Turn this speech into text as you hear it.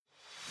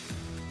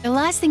The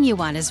last thing you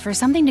want is for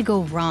something to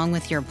go wrong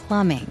with your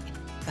plumbing,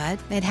 but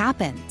it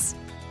happens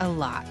a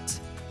lot.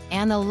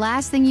 And the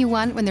last thing you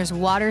want when there's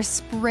water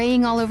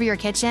spraying all over your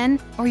kitchen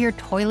or your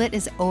toilet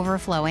is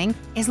overflowing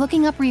is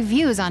looking up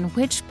reviews on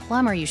which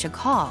plumber you should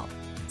call.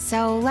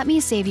 So let me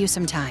save you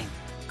some time.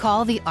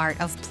 Call the Art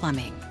of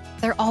Plumbing.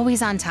 They're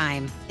always on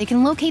time. They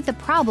can locate the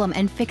problem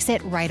and fix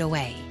it right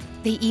away.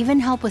 They even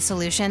help with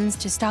solutions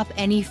to stop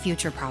any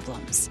future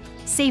problems.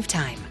 Save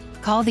time.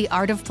 Call the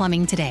Art of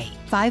Plumbing today.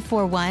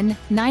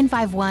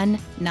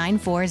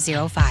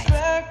 541-951-9405.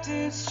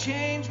 Practice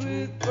change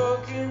with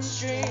broken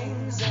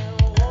strings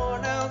and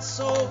worn out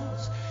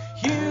souls.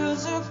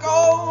 Years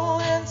ago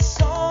and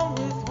some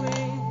with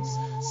wings.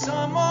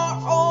 Some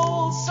are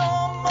old,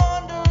 some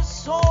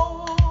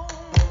undersold.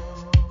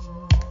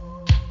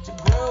 To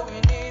grow we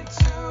need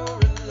to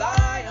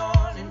rely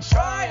on and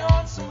try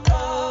on some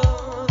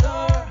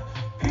other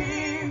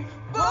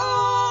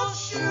people's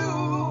shoes.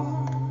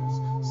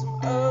 Some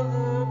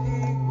other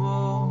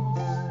people's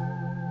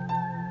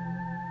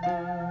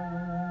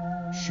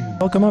shoes.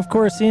 Welcome, of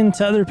course,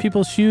 into Other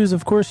People's Shoes.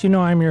 Of course, you know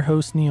I'm your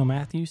host, Neil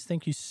Matthews.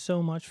 Thank you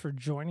so much for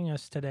joining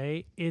us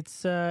today.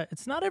 It's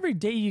not every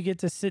day you get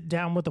to sit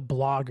down with a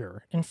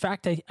blogger. In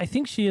fact, I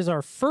think she is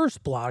our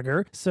first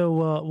blogger,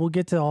 so we'll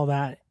get to all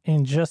that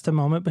in just a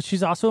moment. But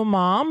she's also a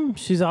mom.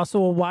 She's also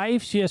a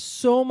wife. She has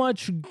so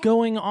much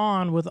going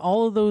on with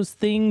all of those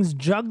things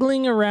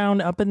juggling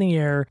around up in the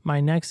air. My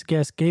next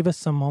guest gave us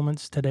some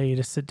moments today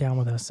to sit down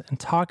with us and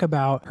talk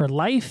about her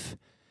life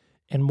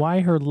and why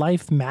her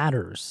life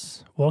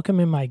matters. Welcome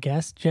in my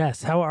guest,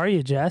 Jess. How are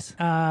you, Jess?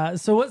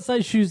 So what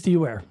size shoes do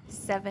you wear?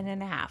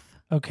 7.5.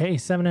 Okay,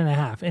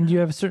 7.5. And do you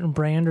have a certain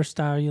brand or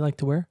style you like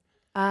to wear?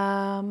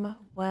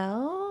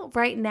 Well,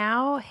 right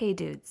now, Hey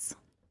Dudes.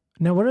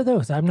 Now, what are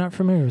those? I'm not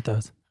familiar with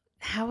those.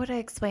 How would I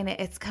explain it?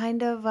 It's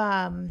kind of,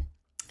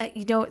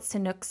 you know what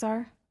Sanooks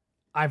are?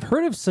 I've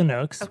heard of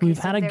Sanooks. Okay, We've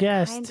so had a they're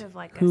guest kind of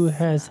like who a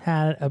has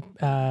had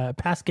a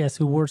past guest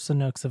who wore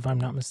Sanooks, if I'm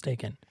not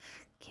mistaken.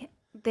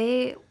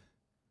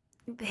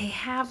 They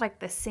have like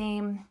the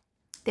same,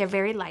 they're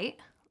very light,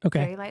 Okay.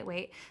 very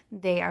lightweight.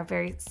 They are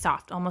very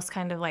soft, almost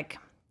kind of like,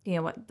 you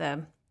know, what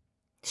the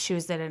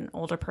shoes that an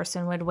older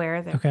person would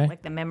wear. They're Okay.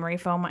 like the memory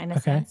foam in a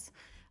Okay. sense.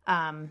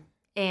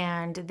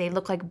 And they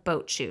look like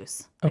boat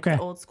shoes. Like Okay.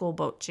 the old school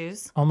boat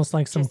shoes. Almost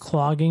like some Just-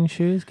 clogging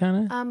shoes,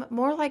 kind of?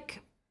 More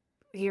like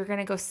you're going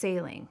to go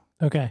sailing.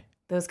 Okay.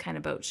 Those kind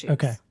of boat shoes.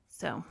 Okay.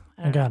 So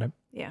I got it.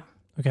 Yeah.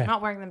 Okay. I'm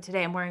not wearing them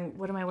today.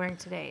 What am I wearing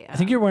today? I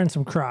think you're wearing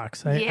some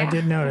Crocs. I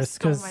did notice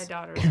stole because my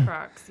daughter's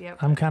Crocs.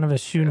 Yep. I'm kind of a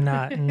shoe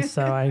nut, and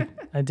so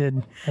I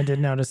did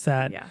notice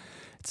that. Yeah.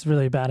 It's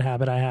really a bad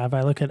habit I have.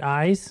 I look at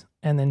eyes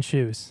and then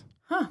shoes.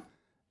 Huh.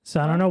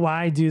 So I don't know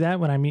why I do that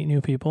when I meet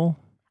new people.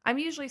 I'm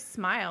usually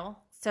smile.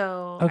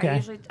 So Okay. I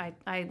usually,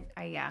 I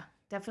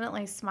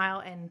definitely smile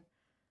and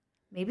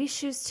maybe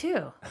shoes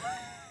too.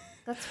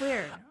 That's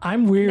weird.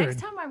 I'm weird.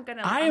 Next time I'm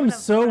gonna. I I'm am gonna-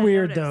 so I'm gonna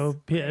weird notice though.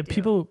 what I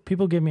do.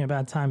 People give me a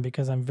bad time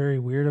because I'm very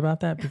weird about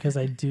that because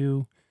I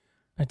do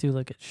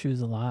look at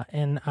shoes a lot.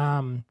 And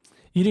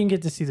you didn't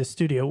get to see the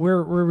studio.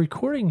 We're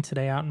recording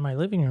today out in my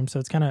living room, so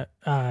it's kind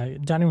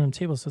of dining room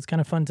table, so it's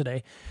kind of fun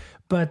today.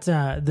 But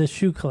the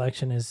shoe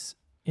collection is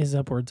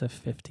upwards of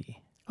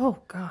 50. Oh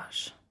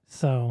gosh.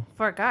 So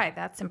For a guy,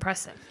 that's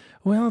impressive.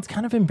 well, it's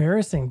kind of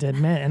embarrassing to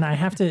admit, and I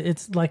have to.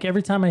 It's like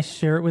every time I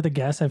share it with a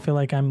guest, I feel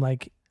like I'm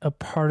like a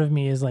part of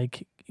me is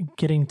like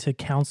getting to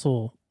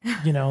counsel.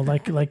 You know,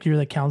 like you're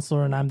the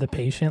counselor and I'm the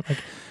patient.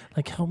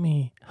 Like help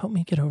me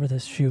get over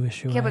this shoe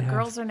issue. Yeah, I but have.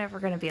 girls are never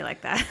going to be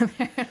like that.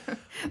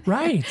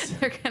 Right?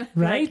 They're going to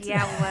be Right? like,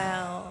 yeah,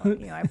 well,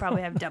 I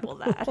probably have double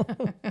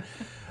that.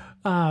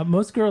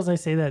 Most girls I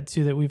say that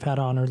to that we've had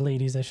on, or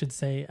ladies I should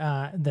say,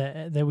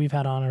 that we've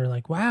had on are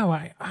like, wow,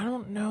 I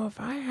don't know if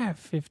I have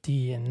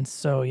 50, and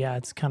so yeah,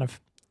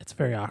 it's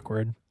very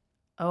awkward.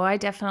 Oh, I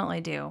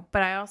definitely do.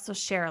 But I also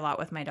share a lot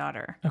with my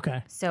daughter.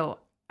 Okay. So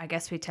I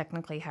guess we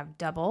technically have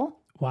double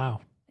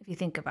Wow. if you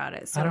think about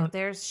it. I So don't-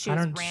 there's shoes I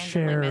don't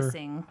randomly share.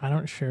 missing. I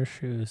don't share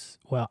shoes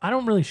well. I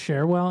don't really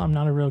share well. I'm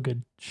not a real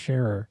good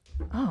sharer.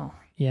 Oh,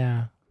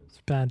 Yeah, it's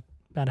a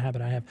bad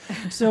habit I have.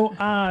 So,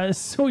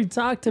 so we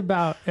talked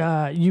about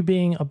you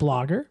being a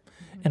blogger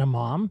and a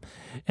mom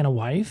and a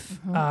wife.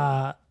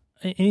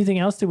 Anything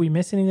else? Did we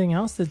miss anything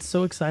else that's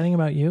so exciting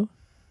about you?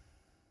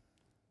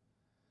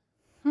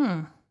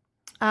 well,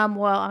 I'm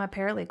a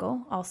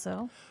paralegal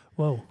also.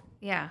 Whoa!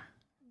 Yeah.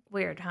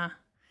 Weird, huh?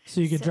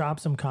 So you could drop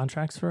some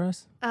contracts for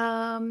us?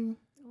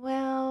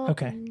 Well,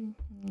 Okay.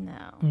 No.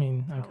 I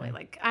mean, Probably okay.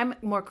 like I'm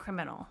more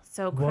criminal,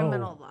 so Whoa.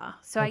 criminal law.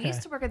 So I Okay.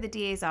 used to work at the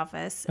DA's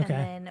office, Okay.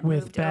 and then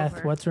With moved Beth,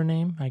 over. what's her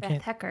name? I Beth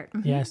can't. Heckert?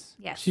 Mhm. Yes.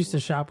 Yes. She used to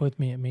shop with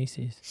me at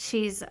Macy's.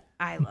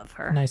 I love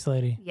her. Nice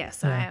lady.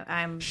 Yes, Yeah.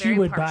 I'm. She very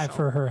would partial. buy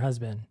for her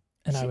husband,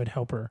 and I would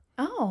help her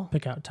Oh,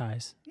 pick out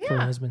ties for her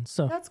Yeah, husband.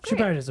 So that's she great.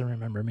 probably doesn't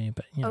remember me,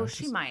 but you know, oh,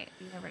 she just- might.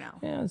 You never know.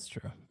 Yeah, that's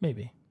true.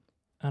 Maybe.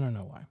 I don't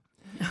know why.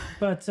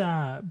 But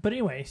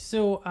anyway,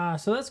 so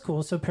that's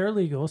cool. So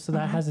paralegal, so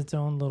that has its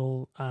own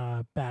little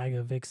bag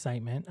of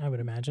excitement, I would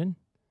imagine.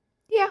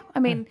 Yeah, I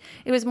mean,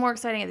 it was more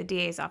exciting at the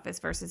DA's office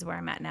versus where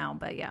I'm at now,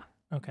 but yeah.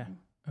 Okay.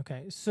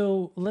 Okay.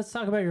 So let's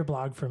talk about your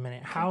blog for a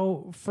minute.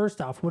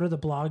 First off, what are the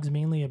blogs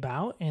mainly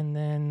about? And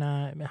then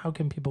how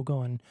can people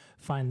go and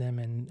find them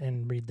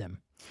and read them?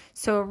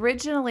 So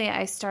originally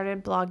I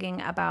started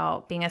blogging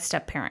about being a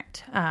step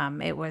parent.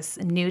 It was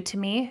new to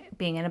me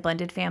being in a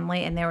blended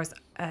family, and there was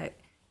a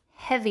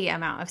heavy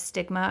amount of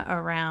stigma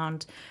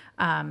around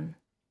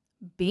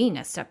being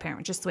a step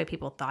parent, just the way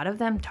people thought of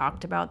them,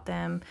 talked about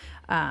them,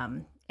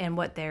 and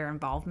what their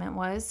involvement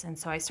was. And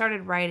so I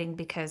started writing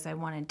because I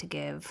wanted to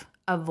give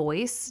a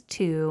voice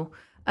to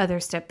other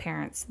step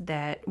parents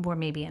that were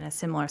maybe in a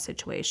similar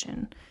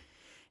situation.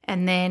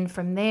 And then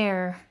from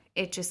there,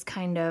 it just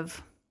kind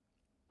of,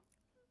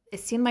 it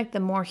seemed like the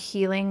more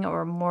healing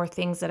or more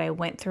things that I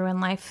went through in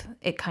life,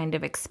 it kind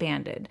of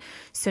expanded.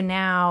 So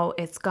now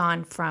it's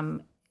gone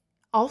from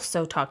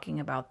also talking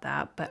about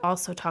that, but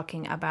also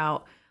talking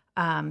about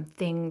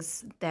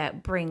things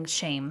that bring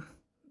shame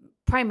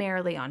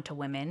primarily onto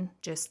women,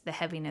 just the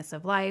heaviness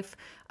of life,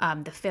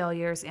 the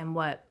failures, and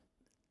what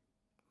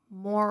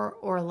more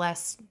or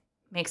less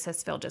makes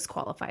us feel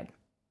disqualified.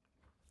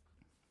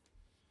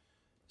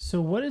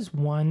 So what is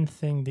one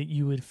thing that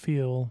you would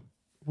feel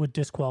would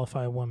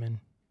disqualify a woman?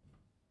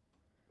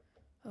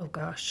 Oh,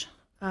 gosh.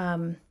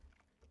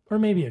 Or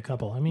maybe a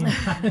couple. I mean,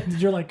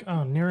 you're like,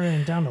 oh,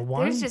 narrowing down to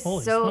one? There's just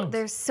Holy smokes.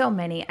 there's so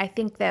many. I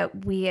think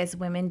that we as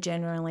women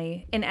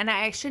generally, and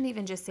I shouldn't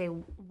even just say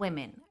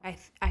women.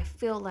 I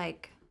feel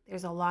like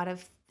there's a lot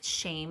of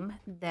shame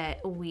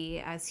that we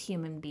as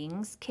human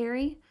beings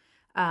carry,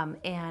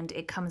 and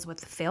it comes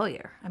with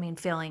failure. I mean,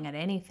 failing at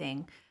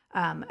anything.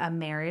 A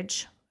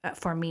marriage,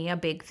 for me, a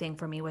big thing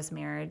for me was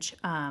marriage,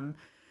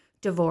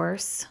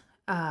 divorce,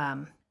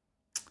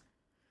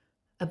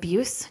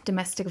 abuse,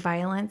 domestic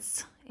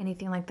violence,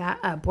 anything like that.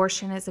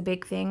 Abortion is a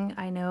big thing,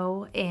 I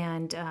know,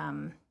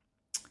 and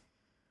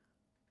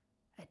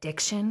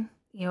addiction.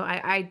 You know,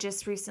 I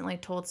just recently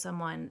told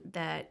someone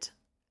that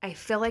I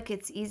feel like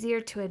it's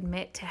easier to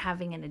admit to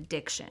having an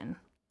addiction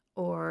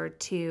or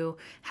to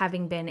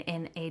having been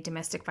in a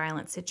domestic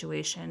violence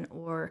situation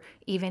or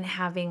even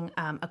having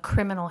a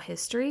criminal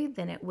history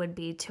than it would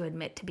be to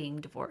admit to being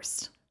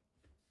divorced,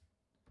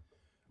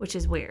 which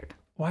is weird.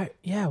 Why?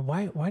 Yeah.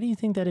 Why do you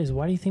think that is?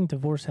 Why do you think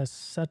divorce has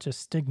such a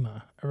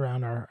stigma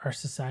around our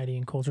society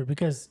and culture?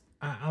 Because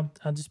I'll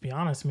just be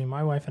honest. I mean,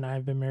 my wife and I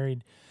have been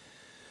married.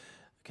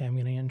 Okay, I'm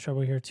going to get in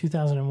trouble here.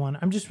 2001.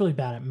 I'm just really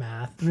bad at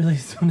math. Really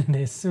is what it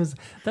is.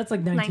 That's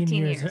like 19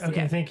 years.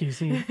 Okay, yeah. Thank you.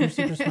 See, you're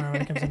super smart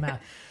when it comes to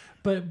math.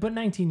 But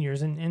 19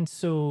 years. And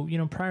so, you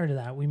know, prior to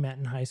that, we met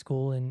in high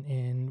school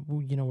and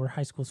you know, we're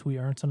high school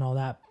sweethearts and all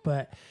that.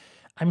 But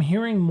I'm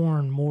hearing more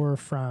and more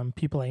from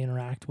people I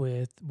interact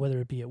with, whether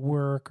it be at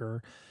work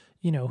or,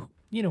 you know,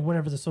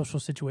 whatever the social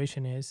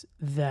situation is,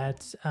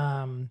 that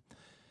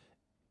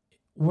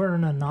we're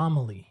an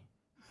anomaly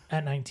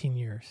at 19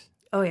 years.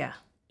 Oh, yeah.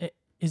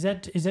 Is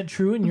that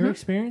true in your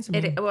experience? I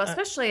mean, well,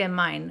 especially in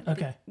mine.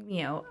 Okay.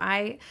 You know,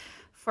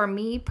 for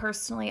me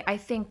personally, I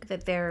think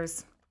that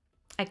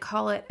I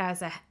call it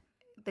as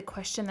the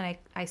question that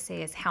I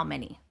say is how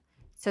many.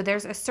 So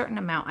there's a certain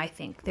amount, I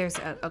think. There's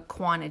a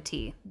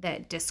quantity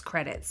that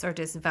discredits or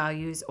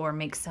disvalues or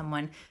makes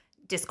someone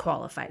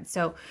disqualified.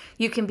 So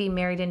you can be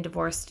married and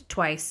divorced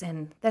twice,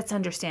 and that's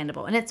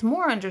understandable. And it's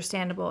more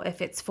understandable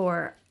if it's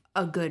for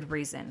a good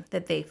reason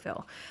that they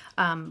feel.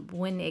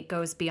 When it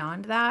goes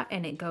beyond that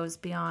and it goes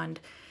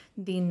beyond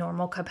the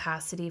normal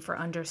capacity for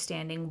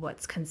understanding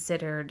what's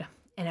considered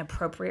an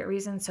appropriate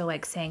reason. So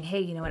like saying,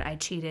 hey, you know what, I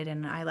cheated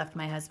and I left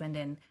my husband,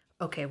 and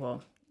okay,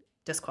 well,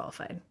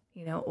 disqualified.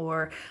 You know,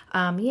 or,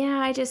 yeah,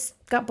 I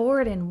just got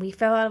bored and we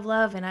fell out of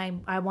love and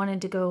I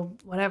wanted to go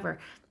whatever,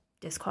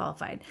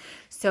 disqualified.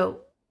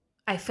 So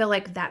I feel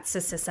like that's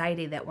the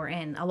society that we're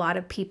in. A lot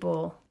of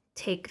people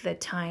take the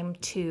time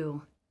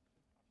to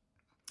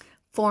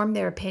form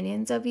their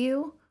opinions of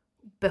you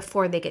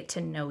before they get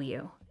to know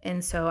you.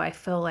 And so I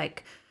feel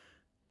like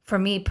for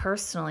me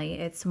personally,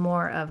 it's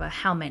more of a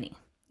how many,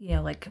 you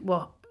know, like,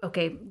 well,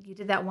 okay, you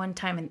did that one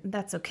time and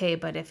that's okay.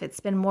 But if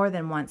it's been more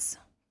than once,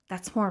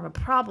 that's more of a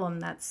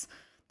problem. That's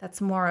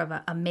more of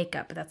a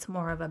makeup. That's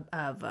more of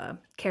a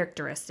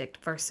characteristic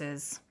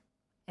versus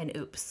an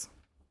oops.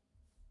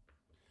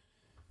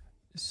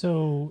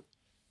 So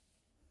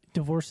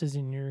divorce is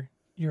in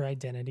your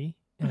identity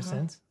in a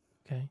sense.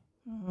 Okay.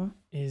 Mm-hmm.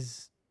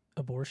 Is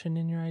abortion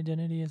in your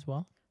identity as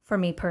well? For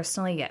me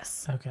personally,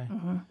 yes. Okay.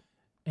 Mm-hmm.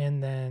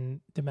 And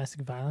then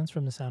domestic violence,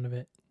 from the sound of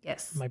it,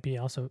 yes, might be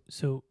also.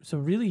 So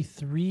really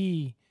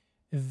three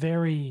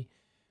very,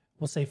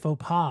 we'll say,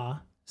 faux pas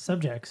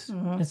subjects.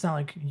 Mm-hmm. It's not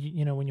like,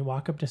 you know, when you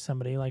walk up to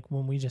somebody, like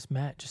when we just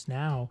met just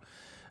now,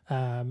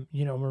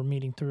 you know, we're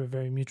meeting through a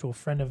very mutual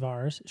friend of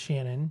ours,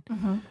 Shannon.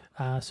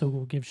 Mm-hmm. So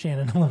we'll give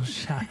Shannon a little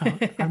shout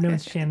out. I've known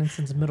Shannon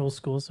since middle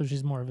school, so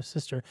she's more of a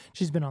sister.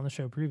 She's been on the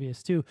show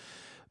previous too.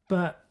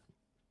 But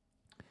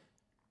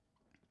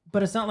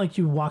it's not like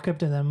you walk up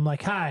to them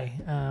like, hi,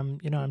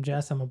 you know, I'm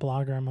Jess, I'm a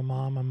blogger, I'm a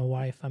mom, I'm a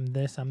wife, I'm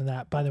this, I'm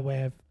that. By the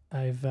way,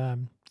 I've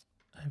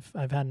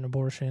I've had an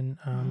abortion.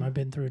 I've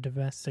been through a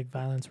domestic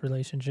violence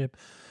relationship.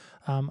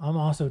 I'm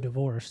also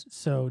divorced.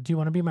 So do you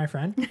want to be my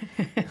friend?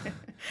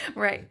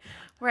 Right.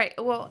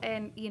 Well,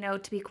 and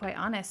to be quite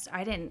honest,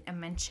 I didn't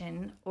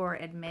mention or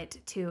admit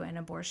to an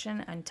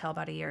abortion until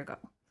about a year ago.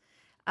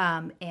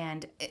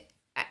 And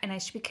I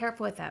should be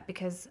careful with that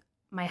because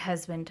my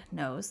husband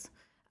knows,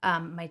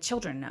 my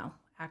children know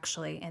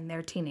actually, and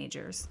they're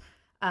teenagers.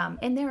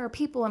 And there are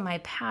people in my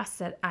past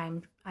that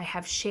I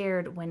have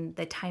shared when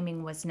the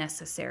timing was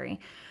necessary.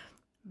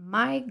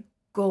 My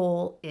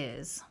goal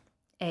is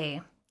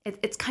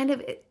it's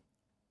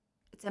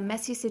a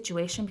messy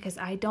situation because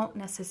I don't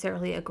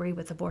necessarily agree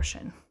with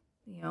abortion.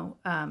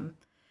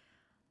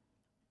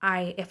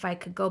 If I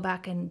could go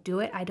back and do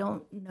it, I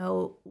don't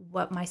know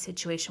what my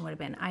situation would have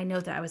been. I know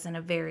that I was in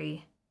a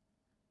very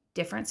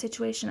different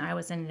situation. I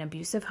was in an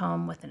abusive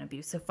home with an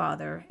abusive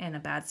father in a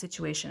bad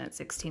situation at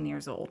 16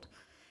 years old.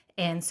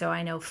 And so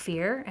I know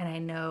fear, and I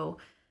know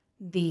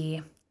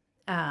the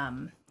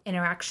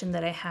interaction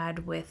that I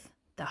had with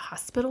the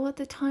hospital at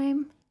the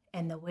time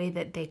and the way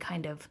that they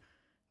kind of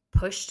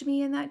pushed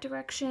me in that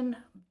direction,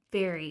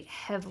 very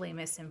heavily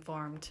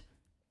misinformed,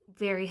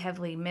 very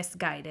heavily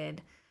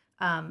misguided.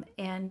 And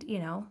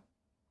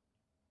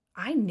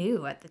I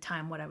knew at the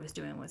time what I was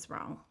doing was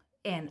wrong.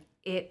 And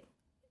it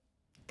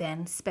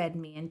then sped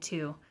me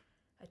into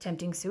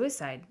attempting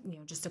suicide,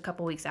 just a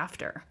couple weeks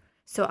after.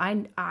 So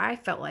I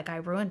felt like I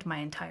ruined my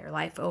entire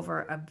life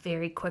over a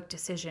very quick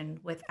decision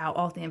without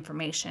all the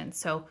information.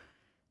 So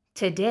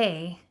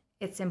today,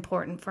 it's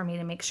important for me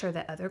to make sure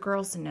that other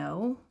girls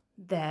know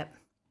that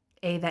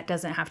A, that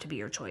doesn't have to be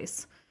your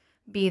choice.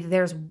 B,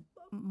 there's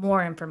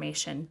more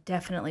information.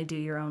 Definitely do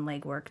your own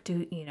legwork.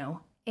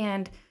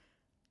 And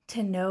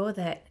to know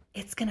that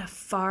it's going to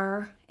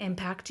far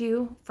impact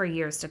you for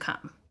years to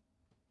come.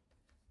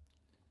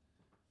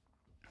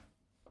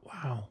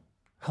 Wow.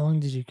 How long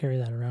did you carry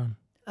that around?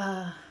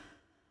 A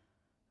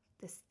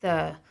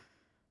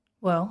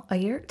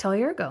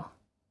year ago.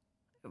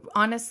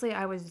 Honestly,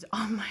 I was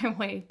on my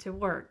way to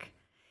work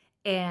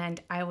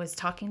and I was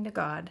talking to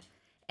God,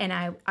 and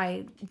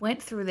I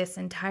went through this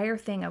entire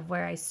thing of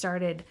where I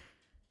started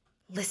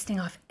listing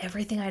off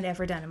everything I'd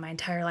ever done in my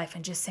entire life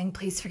and just saying,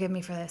 please forgive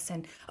me for this.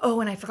 And,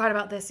 and I forgot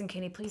about this. And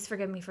can you please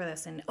forgive me for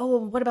this? And,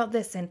 what about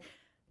this? And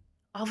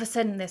all of a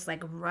sudden this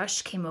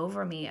rush came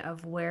over me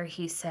of where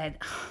he said,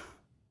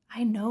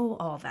 I know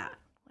all that.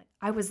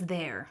 I was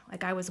there.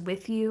 I was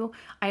with you.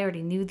 I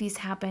already knew these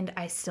happened.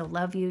 I still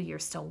love you. You're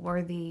still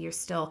worthy. You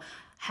still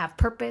have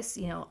purpose.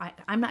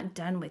 I'm not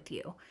done with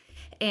you.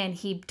 And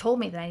he told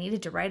me that I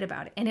needed to write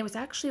about it. And it was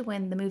actually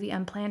when the movie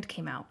Unplanned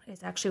came out.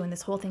 It's actually when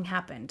this whole thing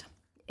happened.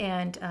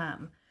 And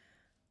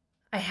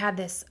I had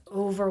this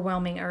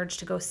overwhelming urge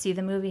to go see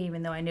the movie,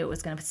 even though I knew it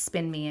was going to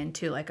spin me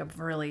into a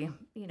really,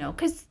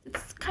 because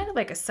it's kind of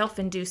like a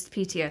self-induced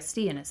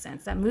PTSD in a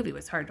sense. That movie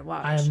was hard to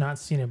watch. I have not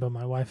seen it, but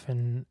my wife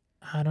and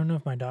I don't know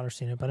if my daughter's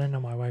seen it, but I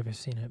know my wife has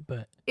seen it.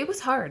 But it was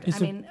hard.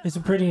 It's a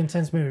pretty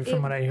intense movie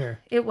from what I hear.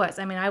 It was.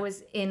 I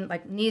was in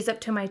knees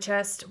up to my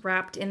chest,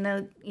 wrapped in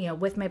the,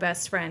 with my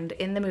best friend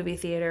in the movie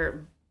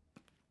theater,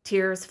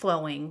 tears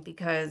flowing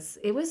because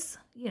it was,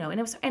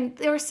 and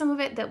there was some of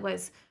it that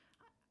was,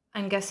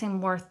 I'm guessing,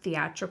 more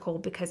theatrical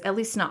because at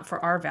least not for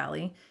our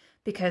valley,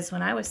 because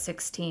when I was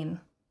 16,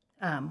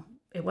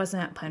 it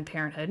wasn't at Planned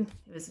Parenthood.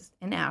 It was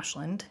in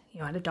Ashland,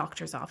 at a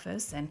doctor's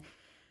office, and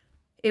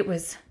it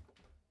was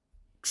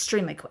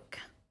extremely quick,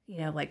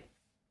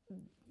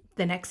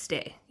 the next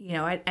day,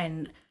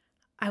 and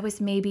I was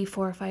maybe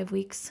 4 or 5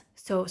 weeks.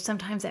 So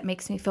sometimes that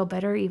makes me feel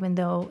better, even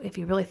though if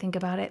you really think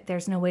about it,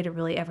 there's no way to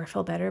really ever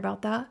feel better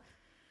about that.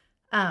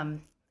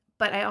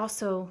 But I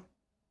also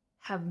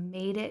have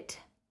made it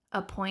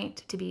a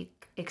point to be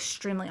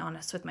extremely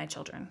honest with my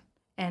children.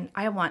 And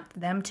I want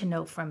them to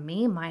know from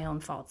me my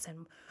own faults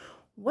and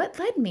what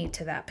led me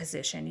to that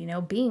position,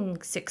 being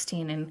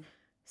 16 and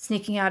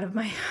sneaking out of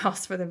my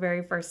house for the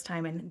very first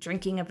time and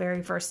drinking a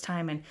very first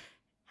time and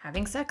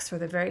having sex for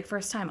the very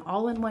first time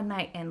all in one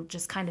night and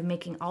just kind of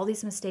making all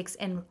these mistakes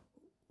and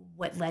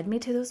what led me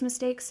to those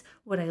mistakes,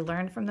 what I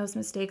learned from those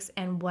mistakes,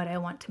 and what I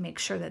want to make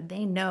sure that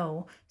they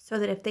know so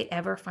that if they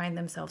ever find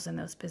themselves in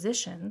those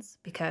positions,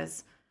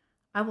 because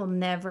I will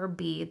never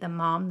be the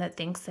mom that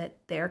thinks that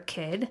their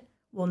kid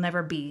will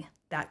never be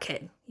that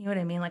kid. You know what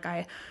I mean?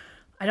 I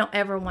don't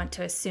ever want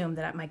to assume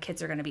that my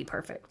kids are going to be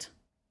perfect.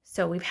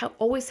 So we've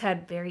always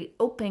had very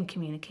open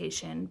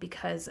communication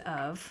because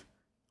of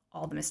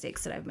all the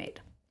mistakes that I've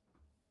made.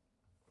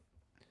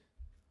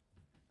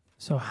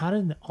 So how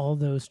did all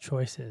those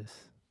choices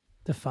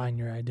define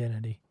your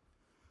identity?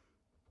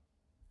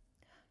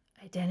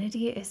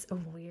 Identity is a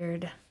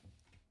weird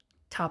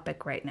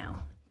topic right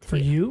now. For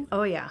you?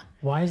 Oh, yeah.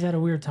 Why is that a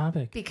weird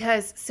topic?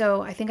 Because,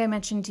 I think I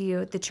mentioned to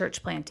you the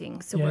church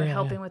planting. So we're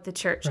helping with the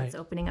church that's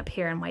opening up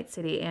here in White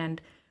City. And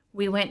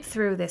we went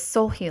through this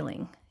soul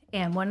healing.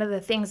 And one of the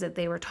things that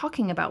they were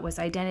talking about was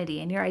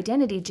identity. And your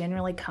identity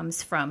generally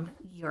comes from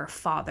your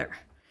father.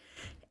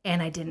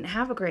 And I didn't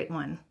have a great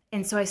one.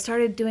 And so I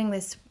started doing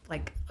this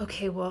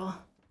okay, well,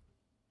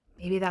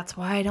 maybe that's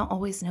why I don't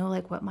always know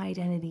like what my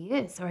identity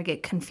is, or I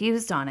get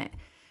confused on it.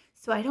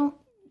 So I don't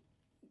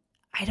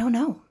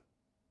know.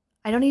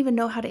 I don't even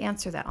know how to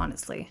answer that,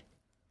 honestly.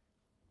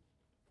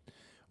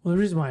 Well,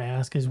 the reason why I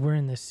ask is we're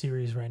in this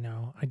series right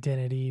now,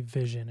 identity,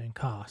 vision, and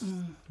cost.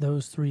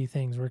 Those three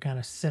things we're kind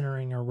of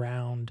centering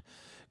around,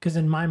 because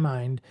in my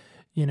mind,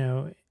 you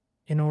know,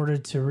 in order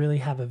to really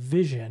have a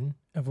vision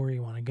of where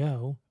you want to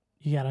go,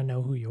 you got to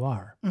know who you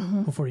are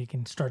before you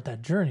can start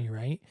that journey,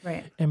 right?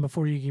 Right. And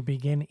before you can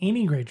begin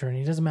any great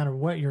journey, it doesn't matter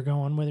what you're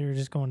going, whether you're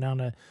just going down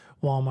to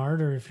Walmart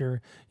or if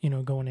you're, you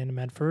know, going into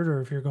Medford or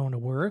if you're going to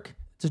work.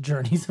 It's a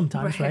journey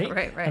sometimes, right?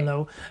 Right.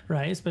 Hello,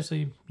 right?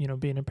 Especially, you know,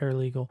 being a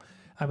paralegal,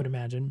 I would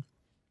imagine.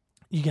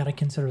 You got to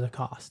consider the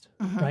cost,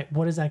 right?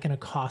 What is that going to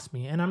cost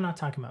me? And I'm not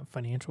talking about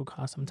financial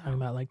costs. I'm talking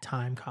about like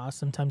time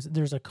costs. Sometimes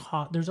there's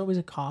always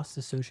a cost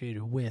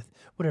associated with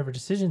whatever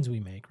decisions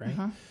we make, right?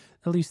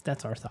 At least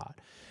that's our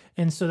thought.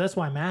 And so that's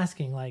why I'm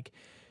asking, like,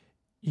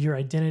 your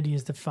identity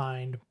is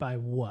defined by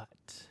what?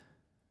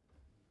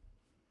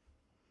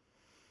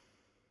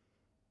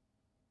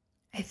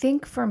 I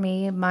think for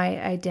me, my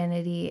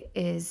identity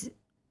is,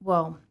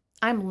 well,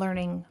 I'm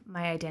learning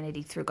my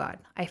identity through God.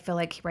 I feel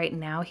like right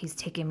now he's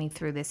taking me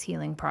through this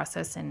healing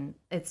process, and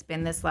it's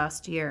been this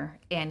last year,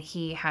 and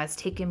he has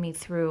taken me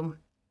through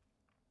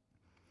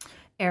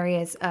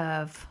areas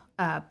of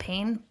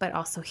pain, but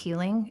also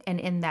healing. And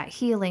in that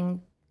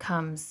healing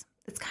comes,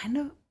 it's kind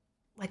of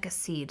like a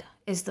seed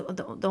is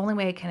the only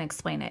way I can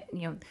explain it.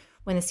 You know,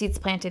 when the seed's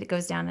planted, it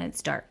goes down and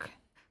it's dark,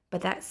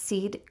 but that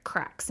seed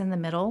cracks in the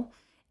middle,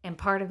 and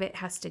part of it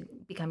has to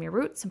become your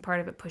roots and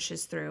part of it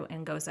pushes through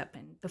and goes up.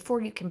 And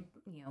before you can,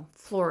 you know,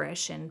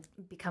 flourish and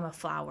become a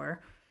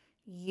flower,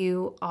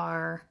 you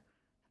are,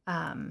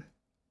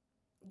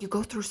 you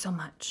go through so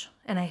much.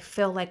 And I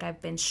feel like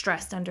I've been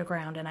stressed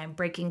underground and I'm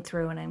breaking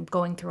through and I'm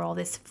going through all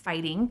this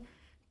fighting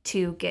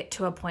to get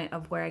to a point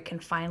of where I can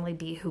finally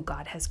be who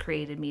God has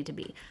created me to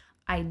be.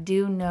 I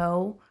do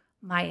know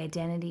my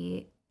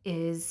identity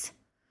is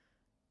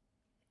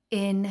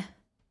in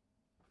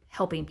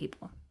helping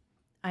people.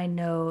 I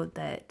know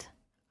that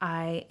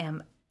I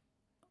am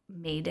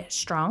made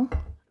strong,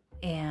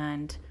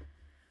 and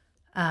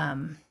I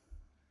don't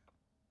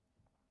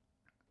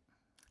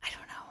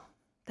know.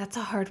 That's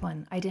a hard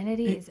one.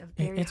 Identity is a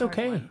very it's hard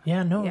okay. one.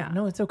 Yeah,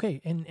 no, it's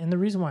okay. And the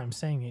reason why I'm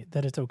saying it,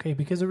 that it's okay,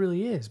 because it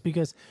really is.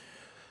 Because,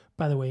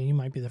 by the way, you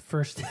might be the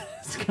first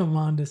to come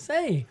on to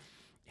say,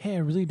 hey, I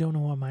really don't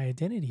know what my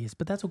identity is,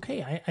 but that's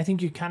okay. I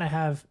think you kind of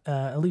have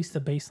at least a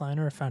baseline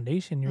or a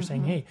foundation. You're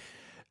saying, hey,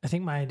 I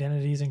think my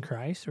identity is in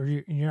Christ, or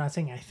you're not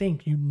saying I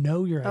think, you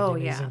know your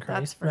identity is in Christ,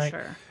 that's for right?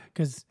 sure.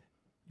 Because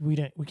we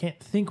can't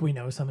think we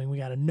know something. We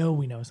got to know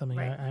we know something.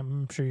 Right.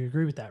 I'm sure you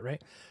agree with that, right?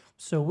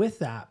 So with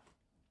that,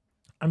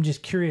 I'm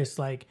just curious,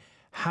 like,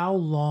 how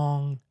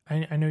long?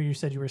 I know you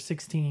said you were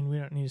 16. We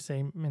don't need to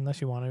say unless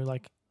you want to.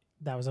 Like,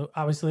 that was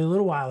obviously a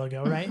little while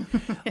ago, right?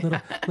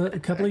 a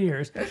couple of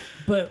years.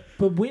 But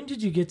when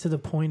did you get to the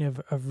point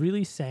of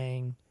really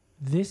saying,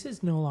 this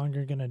is no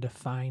longer going to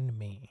define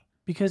me?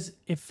 Because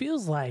it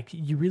feels like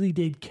you really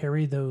did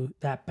carry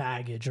that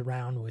baggage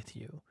around with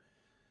you,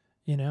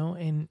 you know?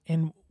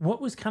 And what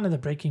was kind of the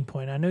breaking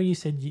point? I know you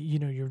said, you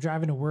know, you're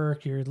driving to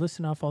work, you're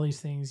listing off all these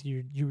things,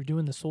 you were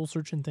doing the soul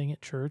searching thing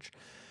at church.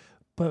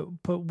 But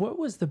what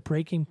was the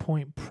breaking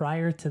point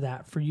prior to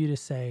that for you to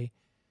say,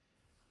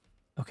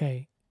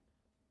 okay,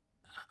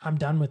 I'm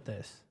done with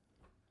this?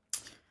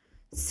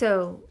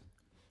 So,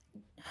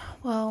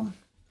 well,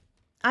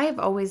 I have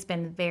always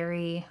been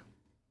very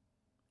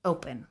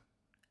open,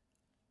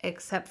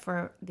 except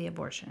for the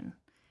abortion.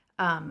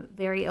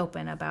 Very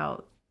open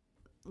about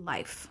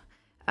life.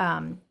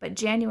 But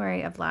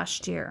January of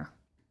last year,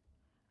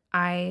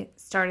 I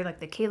started like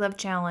the K-Love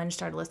Challenge,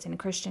 started listening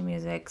to Christian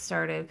music,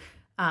 started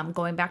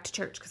going back to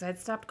church, because I had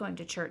stopped going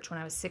to church when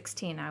I was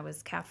 16. I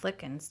was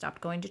Catholic and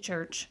stopped going to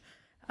church.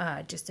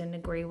 Just didn't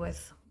agree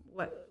with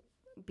what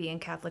being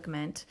Catholic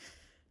meant.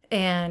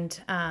 And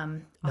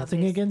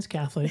nothing against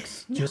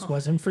Catholics, just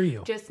wasn't for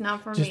you. Just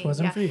not for me. Just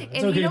wasn't for you. It's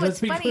and okay. You know, Let's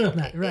be clear on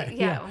that. Right.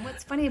 Yeah. And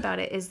what's funny about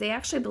it is they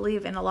actually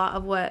believe in a lot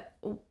of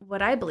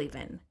what I believe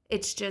in.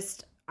 It's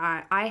just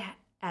I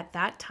at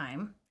that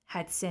time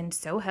had sinned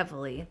so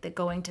heavily that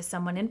going to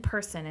someone in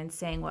person and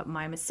saying what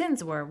my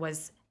sins were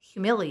was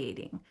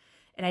humiliating,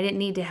 and I didn't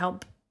need to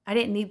help. I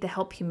didn't need the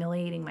help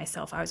humiliating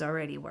myself. I was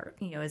already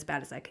as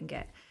bad as I can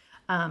get.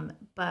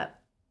 But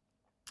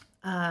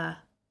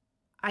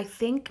I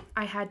think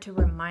I had to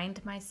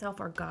remind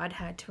myself, or God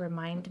had to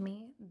remind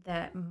me,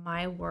 that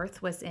my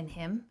worth was in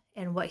Him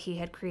and what He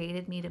had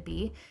created me to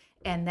be,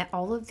 and that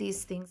all of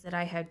these things that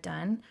I had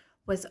done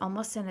was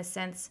almost, in a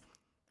sense,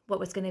 what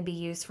was going to be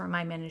used for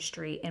my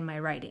ministry in my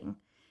writing.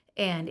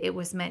 And it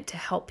was meant to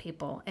help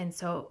people. And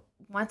so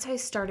once I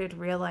started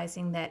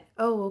realizing that,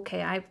 oh,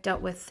 okay, I've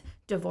dealt with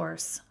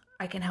divorce,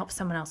 I can help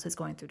someone else who's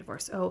going through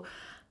divorce. Oh,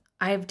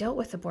 I've dealt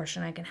with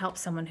abortion, I can help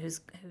someone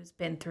who's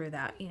been through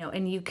that, you know,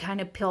 and you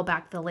kind of peel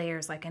back the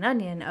layers like an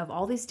onion of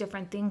all these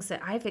different things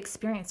that I've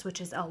experienced,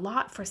 which is a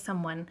lot for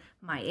someone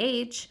my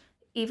age,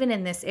 even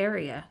in this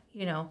area,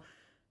 you know,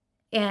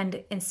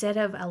 And instead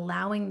of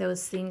allowing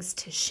those things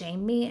to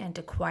shame me and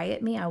to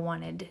quiet me, I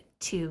wanted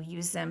to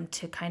use them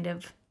to kind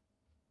of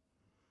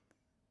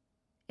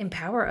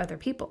empower other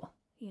people.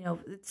 You know,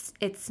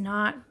 it's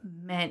not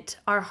meant,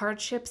 our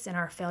hardships and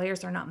our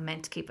failures are not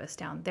meant to keep us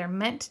down. They're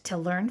meant to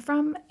learn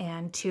from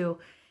and to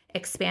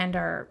expand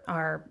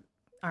our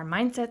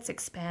mindsets,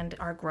 expand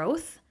our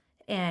growth.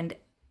 And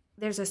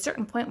there's a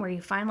certain point where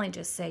you finally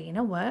just say, you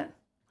know what?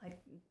 Like,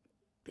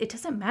 it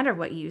doesn't matter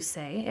what you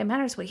say. It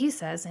matters what he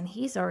says. And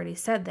he's already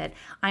said that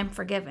I'm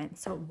forgiven.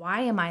 So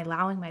why am I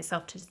allowing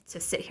myself to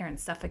sit here and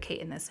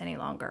suffocate in this any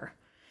longer?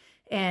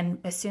 And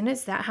as soon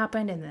as that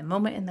happened, in the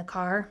moment in the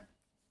car,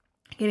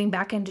 getting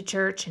back into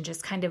church and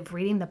just kind of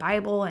reading the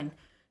Bible and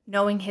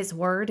knowing his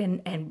word,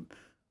 and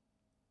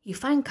you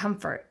find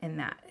comfort in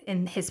that,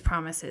 in his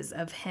promises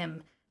of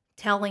him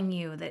telling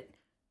you that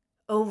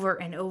over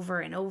and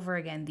over and over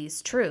again,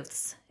 these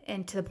truths,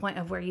 and to the point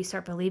of where you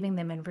start believing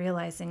them and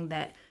realizing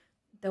that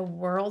the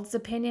world's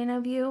opinion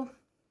of you,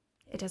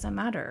 it doesn't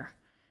matter.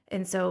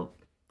 And so,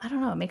 I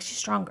don't know, it makes you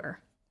stronger.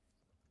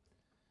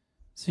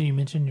 So you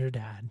mentioned your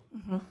dad.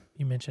 Mm-hmm.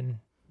 You mentioned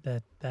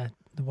that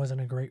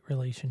wasn't a great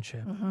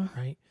relationship, Mm-hmm.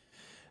 right?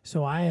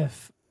 So I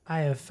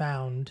have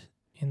found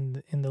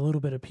in the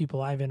little bit of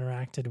people I've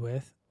interacted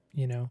with,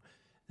 you know,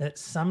 that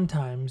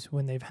sometimes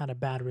when they've had a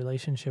bad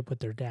relationship with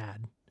their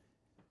dad,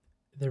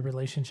 their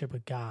relationship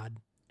with God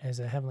as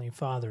a heavenly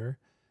father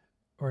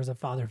or as a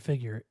father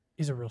figure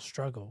is a real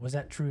struggle. Was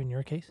that true in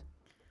your case?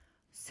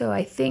 So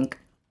I think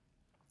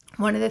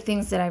one of the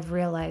things that I've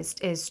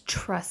realized is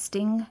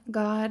trusting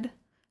God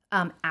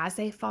as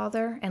a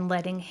father and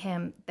letting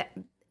him, that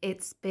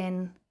it's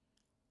been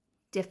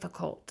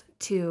difficult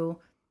to,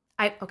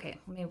 let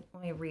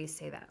me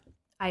re-say that.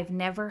 I've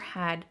never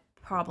had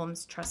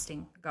problems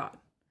trusting God.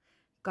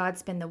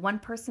 God's been the one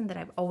person that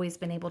I've always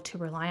been able to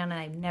rely on,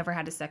 and I've never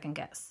had to second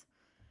guess.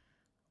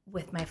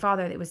 With my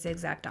father, it was the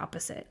exact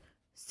opposite.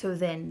 So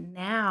then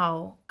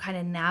now kind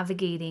of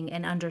navigating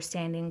and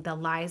understanding the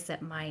lies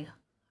that my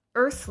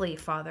earthly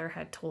father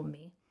had told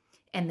me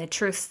and the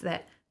truths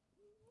that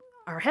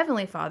our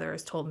heavenly father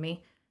has told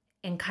me,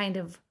 and kind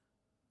of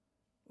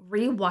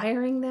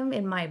rewiring them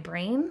in my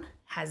brain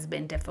has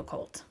been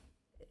difficult,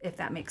 if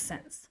that makes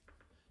sense.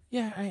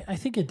 Yeah, I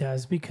think it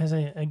does, because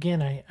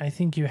I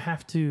think you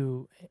have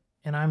to,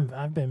 and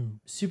I've been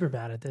super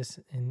bad at this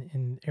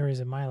in areas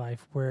of my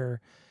life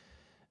where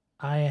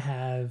I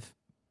have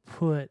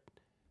put,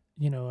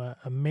 you know,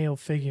 a male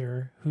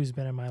figure who's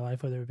been in my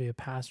life, whether it be a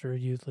pastor, a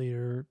youth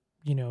leader,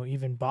 you know,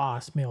 even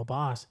male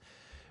boss,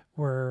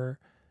 where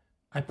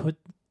I put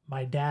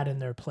my dad in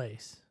their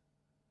place,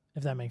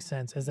 if that makes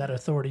sense, as that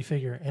authority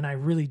figure. And I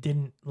really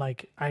didn't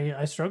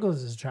I struggled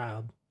as a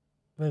child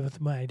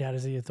with my dad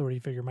as the authority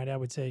figure. My dad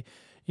would say,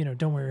 you know,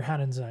 don't wear your hat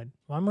inside.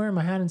 Well, I'm wearing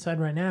my hat inside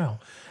right now,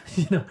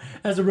 you know,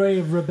 as a way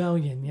of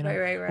rebellion, you know,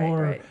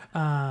 Right.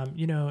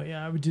 You know,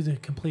 I would do the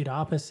complete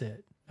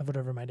opposite of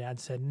whatever my dad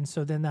said. And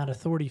so then that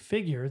authority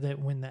figure, that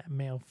when that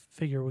male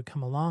figure would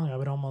come along, I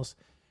would almost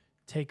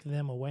take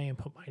them away and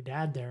put my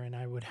dad there. And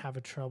I would have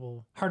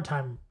hard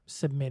time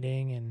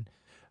submitting and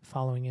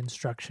following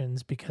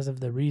instructions because of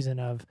the reason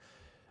of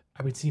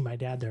I would see my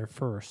dad there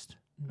first,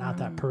 not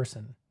that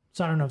person.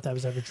 So I don't know if that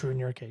was ever true in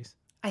your case.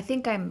 I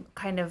think I'm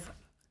kind of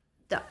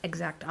the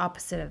exact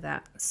opposite of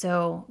that.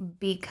 So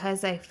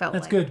because I felt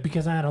That's good,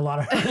 because I had a lot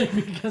of heartache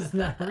because of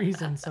that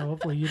reason. So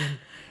hopefully you didn't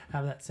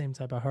have that same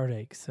type of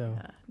heartache. So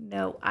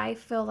no, I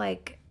feel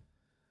like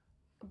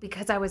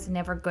because I was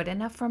never good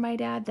enough for my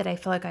dad, that I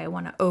feel like I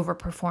want to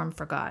overperform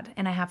for God.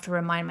 And I have to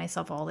remind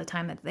myself all the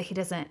time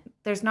that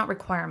there's not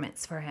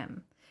requirements for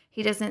him.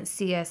 He doesn't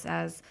see us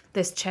as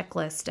this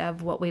checklist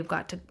of what we've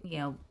got to, you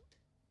know,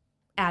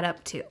 add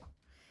up to.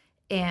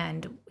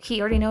 And he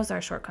already knows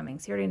our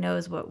shortcomings. He already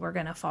knows what we're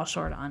going to fall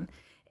short on.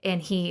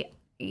 And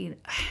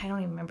I don't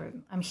even remember.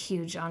 I'm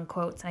huge on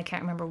quotes, and I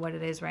can't remember what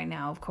it is right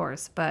now, of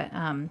course. But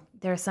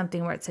there's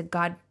something where it said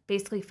God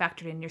basically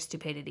factored in your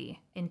stupidity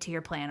into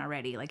your plan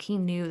already. Like, he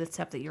knew the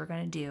stuff that you were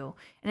going to do,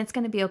 and it's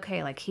going to be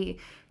okay. Like,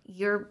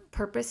 your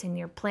purpose and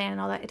your plan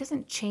and all that, it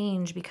doesn't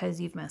change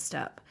because you've messed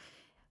up.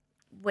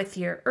 With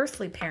your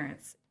earthly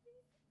parents,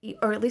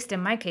 or at least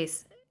in my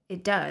case,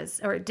 it does,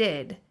 or it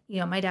did. You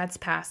know, my dad's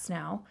passed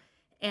now.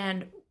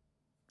 And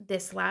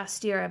this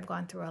last year, I've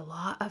gone through a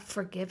lot of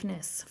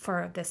forgiveness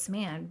for this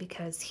man,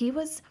 because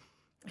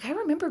I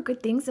remember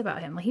good things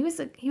about him. Like, he was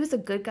a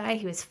good guy.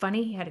 He was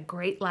funny. He had a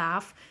great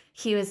laugh.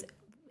 He was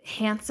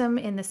handsome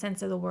in the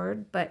sense of the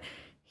word, but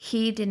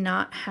he did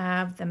not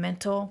have the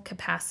mental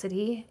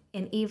capacity.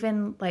 And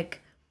even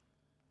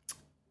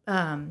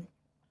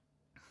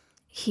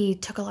he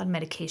took a lot of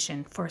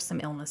medication for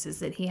some illnesses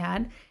that he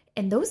had,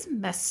 and those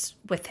messed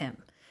with him.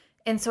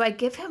 And so I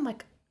give him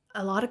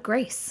a lot of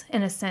grace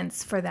in a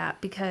sense for that,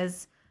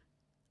 because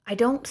I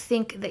don't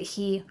think that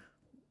he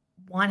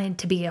wanted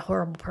to be a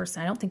horrible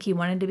person. I don't think he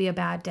wanted to be a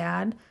bad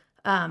dad.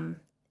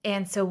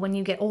 And so when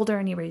you get older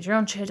and you raise your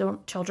own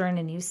children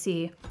and you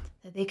see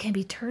that they can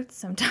be turds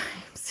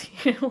sometimes.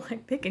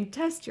 Like they can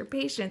test your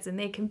patience and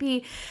they can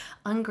be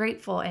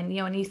ungrateful. And,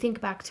 and you think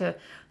back to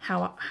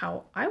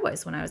how I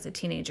was when I was a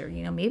teenager,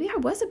 maybe I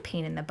was a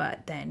pain in the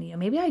butt then,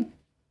 maybe I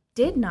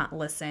did not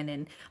listen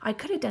and I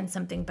could have done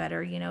something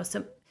better,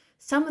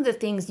 some of the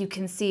things you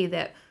can see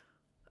that,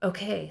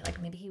 okay, like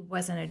maybe he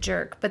wasn't a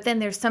jerk, but then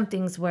there's some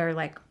things where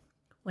like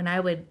when I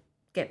would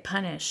get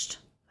punished,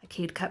 like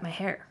he'd cut my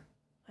hair.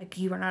 Like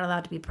you were not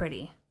allowed to be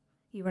pretty.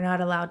 You were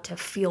not allowed to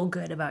feel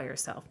good about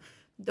yourself.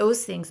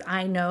 Those things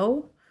I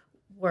know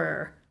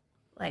were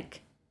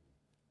like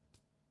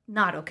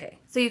not okay.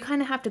 So you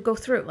kind of have to go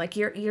through like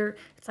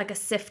it's like a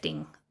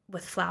sifting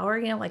with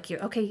flour, like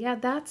you're okay. Yeah,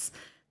 that's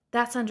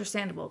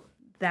understandable.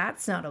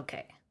 That's not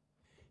okay.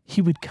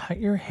 He would cut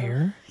your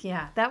hair?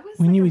 Yeah, that was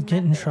when like you would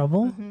get in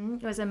trouble? Mm-hmm.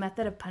 It was a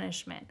method of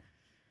punishment.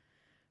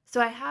 So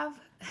I have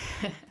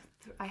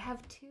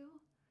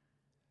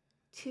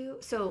two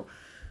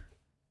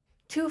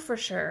for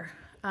sure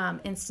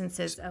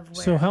instances of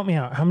where. So help me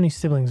out. How many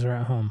siblings are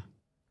at home?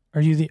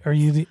 Are you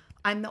the?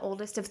 I'm the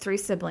oldest of 3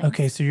 siblings.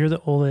 Okay, so you're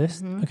the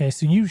oldest. Mm-hmm. Okay,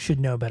 so you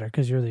should know better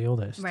because you're the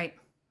oldest. Right.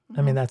 Mm-hmm.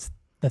 I mean, that's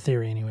the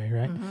theory anyway,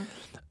 right?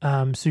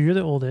 Mm-hmm. So you're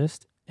the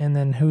oldest, and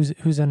then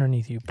who's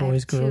underneath you?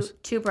 Boys, girls?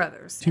 Two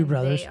brothers. Two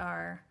brothers. They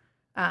are.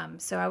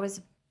 So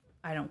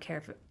I don't care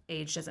if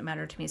age doesn't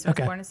matter to me. So I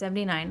was born in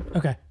 79.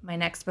 Okay. My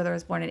next brother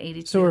was born in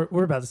 82. So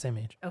we're about the same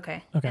age.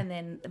 Okay. And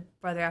then the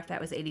brother after that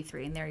was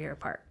 83, and they're a year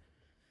apart.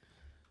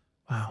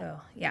 Wow.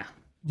 So yeah.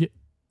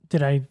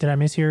 Did I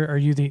miss here? Are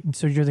you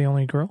so you're the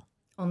only girl?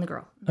 Only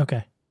girl.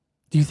 Okay.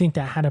 Do you think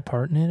that had a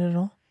part in it at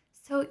all?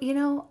 So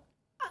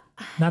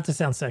not to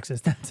sound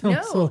sexist. That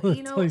no, totally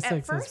at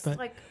sexist, first, but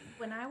like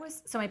when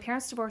so my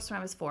parents divorced when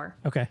I was 4.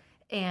 Okay.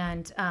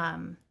 And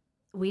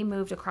we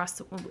moved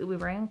across. We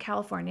were in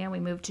California. We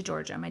moved to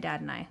Georgia. My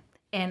dad and I.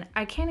 And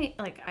I can't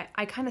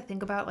I kind of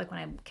think about like when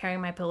I'm carrying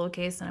my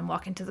pillowcase and I'm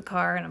walking to the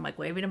car and I'm like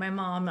waving to my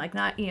mom, like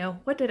not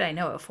what did I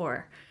know it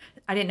for?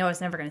 I didn't know I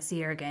was never going to see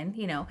her again,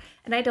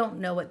 And I don't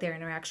know what their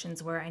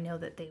interactions were. I know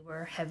that they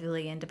were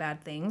heavily into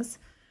bad things.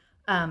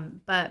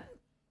 But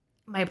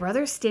my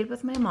brother stayed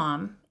with my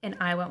mom and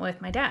I went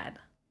with my dad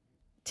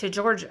to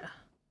Georgia,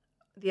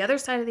 the other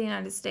side of the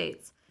United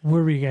States.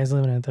 Where were you guys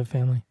living at the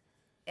family?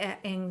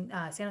 In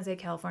San Jose,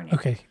 California.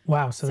 Okay.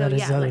 Wow. So that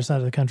is the other side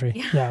of the country.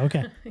 Yeah.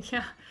 Okay.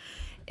 Yeah.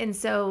 And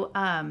so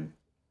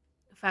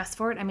fast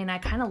forward, I mean, I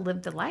kind of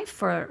lived the life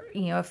for,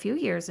 a few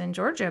years in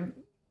Georgia,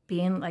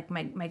 being like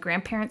my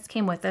grandparents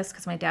came with us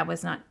because my dad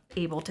was not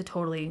able to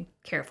totally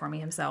care for me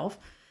himself.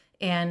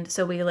 And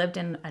so we lived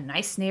in a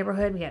nice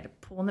neighborhood. We had a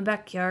pool in the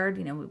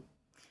backyard,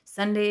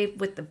 Sunday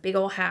with the big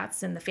old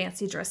hats and the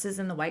fancy dresses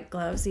and the white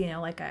gloves,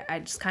 I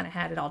just kind of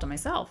had it all to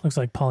myself. Looks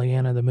like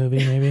Pollyanna, the movie,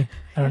 maybe.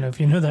 I don't know if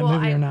you know that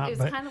movie or not. It was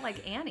but kind of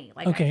like Annie.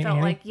 Like okay, I felt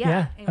Annie. like,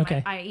 yeah.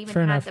 Okay. I even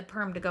Fair had enough. the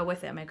perm to go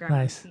with it. My grandma.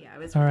 Nice. Yeah, it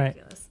was all right.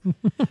 ridiculous.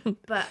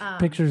 But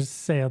pictures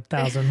say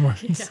 1,000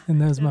 words in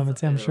those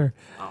moments, I'm sure.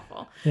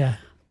 Awful. Yeah.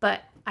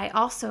 But I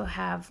also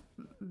have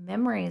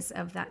memories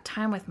of that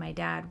time with my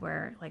dad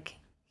where like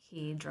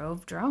he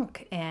drove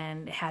drunk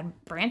and had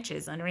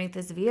branches underneath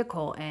his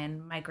vehicle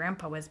and my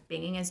grandpa was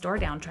banging his door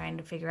down trying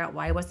to figure out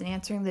why he wasn't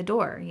answering the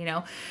door,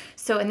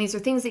 So, and these are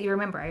things that you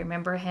remember. I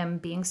remember him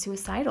being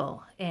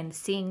suicidal and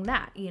seeing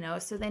that,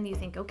 So then you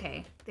think,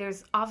 okay,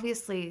 there's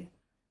obviously,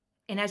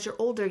 and as you're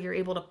older, you're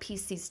able to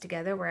piece these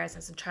together, whereas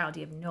as a child,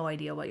 you have no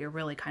idea what you're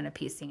really kind of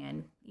piecing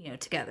in,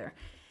 together.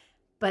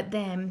 But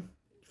then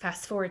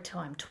fast forward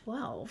till I'm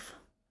 12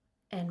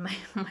 and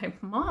my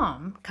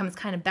mom comes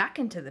kind of back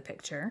into the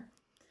picture.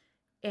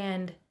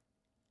 And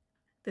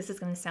this is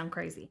going to sound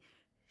crazy.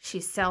 She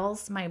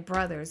sells my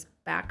brothers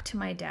back to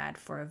my dad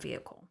for a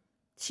vehicle.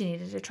 She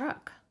needed a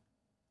truck.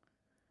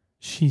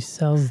 She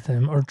sells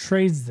them or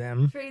trades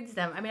them. Trades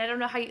them. I mean, I don't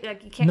know how you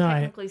can't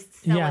technically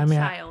sell a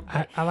child.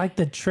 I like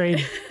the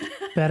trade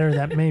better.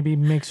 That maybe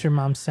makes your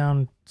mom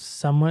sound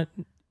somewhat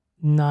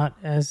not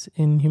as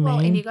inhumane.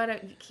 Well, and you got to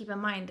keep in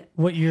mind.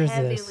 What year is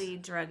this? Heavily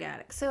drug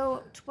addict.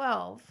 So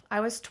 12. I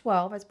was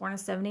 12. I was born in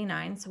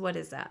 79. So what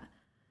is that?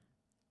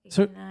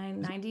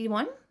 89,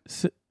 91?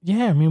 So,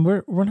 yeah, I mean,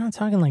 we're not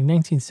talking like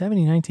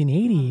 1970,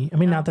 1980. I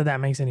mean, not that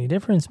makes any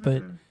difference,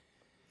 but...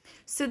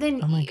 So then...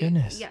 Oh, my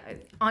goodness. Yeah,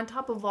 on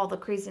top of all the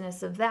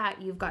craziness of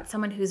that, you've got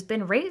someone who's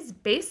been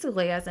raised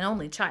basically as an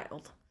only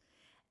child.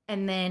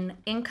 And then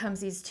in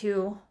comes these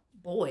 2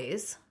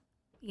 boys,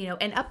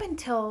 and up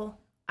until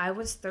I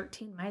was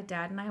 13, my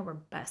dad and I were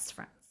best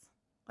friends.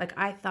 Like,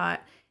 I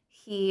thought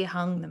he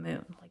hung the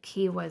moon. Like,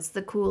 he was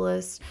the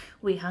coolest.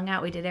 We hung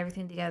out. We did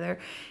everything together.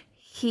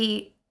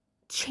 He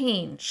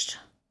changed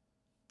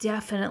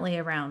definitely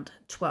around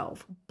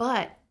 12.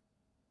 But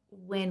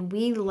when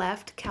we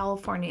left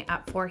California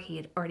at 4, he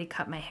had already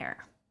cut my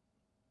hair.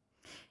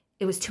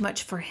 It was too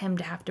much for him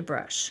to have to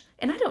brush.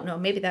 And I don't know,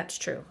 maybe that's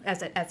true.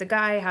 As a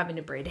guy having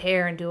to braid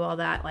hair and do all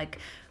that, like...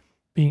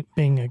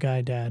 Being a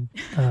guy dad,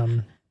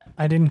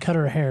 I didn't cut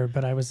her hair,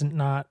 but I was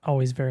not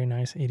always very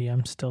nice. Edie,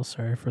 I'm still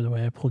sorry for the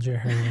way I pulled your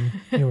hair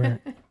in. You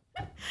weren't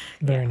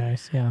very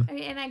nice, yeah. I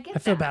mean, and I get I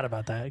feel bad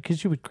about that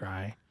because you would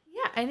cry.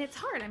 Yeah, and it's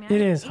hard. I mean,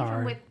 It is even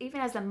hard.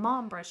 Even as a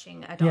mom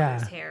brushing a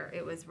daughter's hair,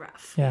 it was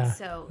rough. Yeah,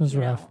 So it was you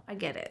know, rough. I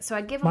get it. So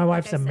I give My them,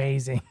 wife's like I said,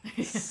 amazing.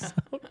 So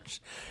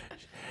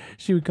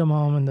she would come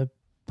home and the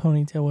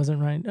ponytail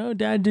wasn't right. Oh,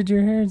 Dad did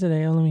your hair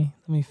today. Oh, let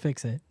me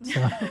fix it.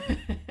 So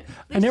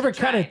I never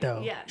cut it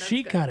though. Yeah, that's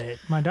she good. cut it.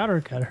 My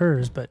daughter cut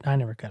hers, but I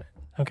never cut it.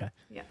 Okay.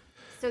 Yeah.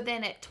 So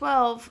then at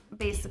 12,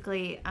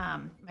 basically,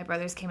 my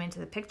brothers came into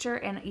the picture,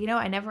 and you know,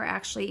 I never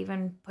actually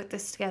even put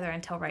this together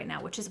until right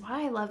now, which is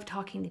why I love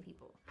talking to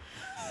people.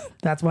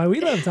 That's why we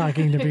love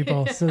talking to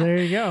people. So there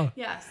you go.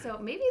 Yeah. So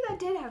maybe that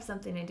did have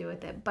something to do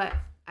with it, but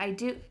I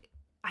do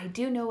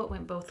know it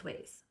went both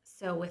ways.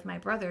 So with my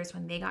brothers,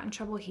 when they got in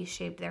trouble, he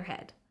shaved their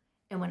head,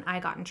 and when I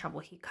got in trouble,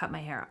 he cut my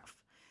hair off.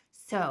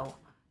 So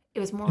it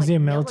was more. Is like he a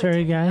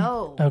military guy?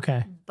 No.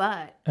 Okay.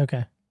 But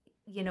Okay.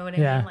 you know what I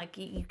Yeah. mean? Like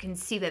you can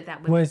see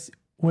that would.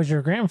 Was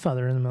your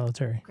grandfather in the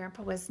military?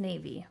 Grandpa was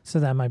Navy. So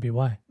that might be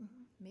why.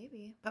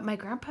 Maybe. But my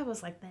grandpa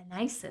was like the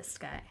nicest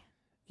guy.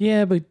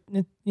 Yeah, but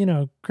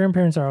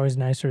grandparents are always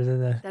nicer to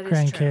the That is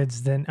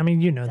grandkids than. I mean,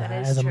 you know that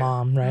That is as a true.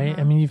 mom, right? Mhm.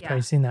 I mean, you've Yeah.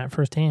 probably seen that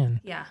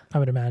firsthand. Yeah. I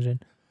would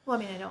imagine. Well, I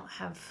mean, I don't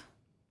have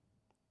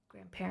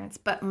grandparents,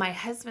 but my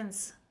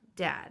husband's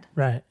dad,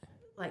 Right.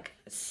 like,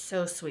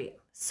 so sweet.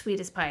 Sweet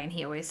as pie. And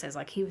he always says,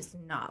 like, he was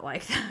not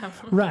like that.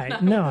 Right.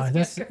 when I No, was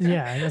that's younger.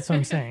 that's what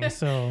I'm saying.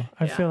 So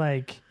I Yeah. feel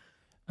like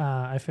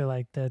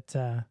that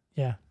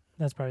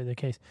that's probably the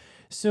case.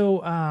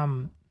 So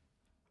I'm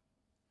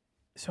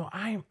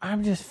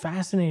just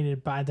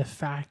fascinated by the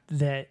fact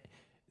that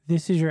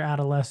this is your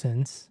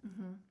adolescence.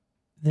 Mhm.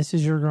 This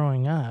is your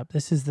growing up.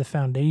 This is the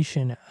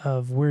foundation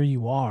of where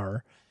you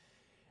are.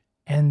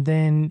 And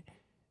then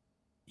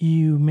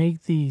you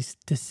make these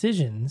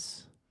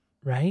decisions,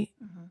 right?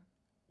 Mhm.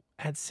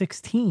 At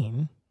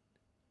 16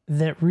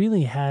 that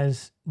really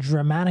has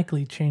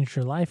dramatically changed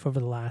your life over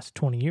the last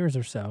 20 years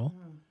or so,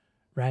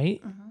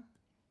 right? Mhm.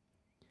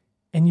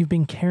 And you've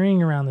been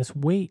carrying around this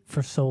weight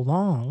for so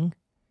long.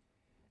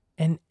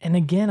 And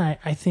again,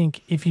 I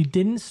think if you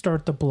didn't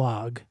start the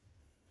blog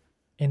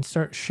and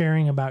start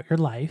sharing about your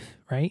life,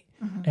 right?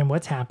 And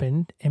what's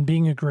happened and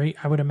being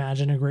I would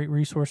imagine a great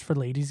resource for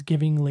ladies,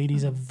 giving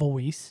ladies a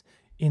voice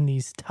in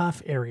these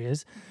tough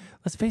areas.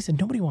 Let's face it,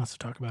 nobody wants to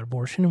talk about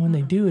abortion. And when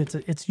they do,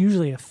 it's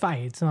usually a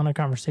fight. It's not a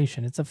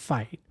conversation. It's a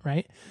fight,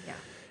 right? Yeah.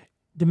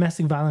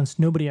 Domestic violence,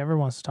 nobody ever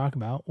wants to talk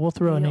about. We'll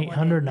throw an You don't wanna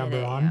 800 admit number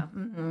it, on. yeah.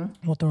 Mhm.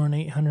 We'll throw an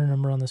 800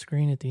 number on the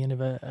screen at the end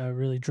of a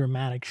really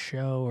dramatic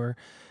show, or,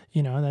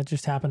 that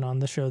just happened on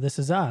the show This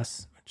Is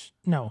Us.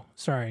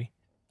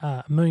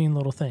 A Million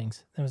Little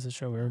Things. That was the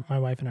show where my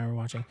wife and I were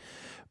watching.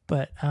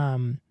 But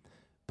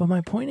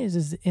my point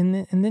is and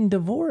then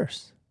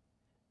divorce.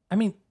 I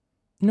mean,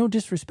 no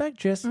disrespect,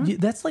 Jess.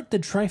 That's like the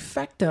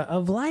trifecta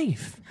of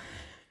life.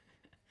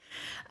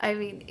 I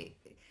mean,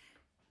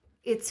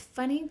 it's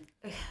funny.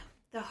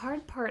 The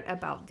hard part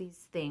about these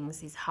things,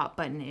 these hot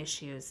button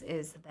issues,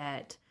 is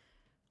that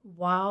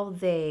while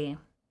they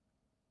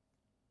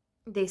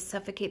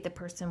suffocate the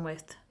person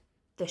with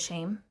the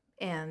shame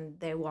and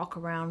they walk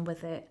around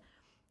with it,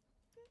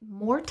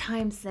 more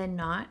times than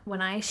not,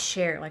 when I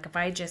share, like if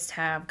I just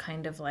have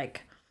kind of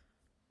like,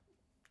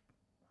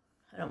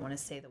 I don't want to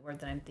say the word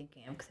that I'm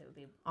thinking of because it would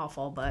be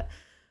awful, but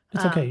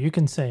It's okay. You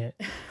can say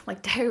it.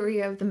 like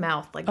diarrhea of the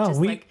mouth, like Oh,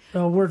 just like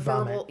word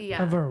verbal- vomit.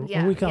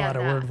 yeah, We call yeah, it a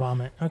that. word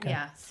vomit. Okay.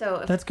 yeah. So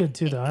if, That's good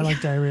too, though. I like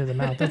diarrhea of the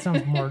mouth. That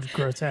sounds more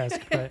grotesque,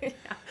 but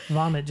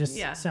vomit just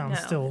Yeah, sounds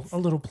no, still it's- a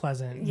little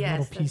pleasant, yes, a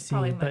little that's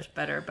probably PC. But much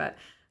better. But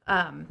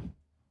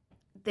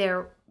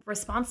their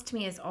response to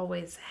me is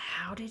always,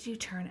 "How did you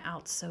turn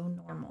out so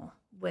normal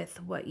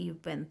with what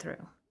you've been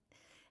through?"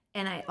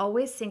 And I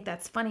always think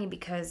that's funny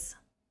because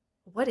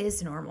what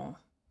is normal?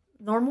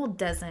 Normal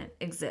doesn't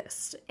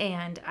exist.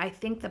 And I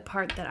think the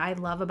part that I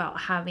love about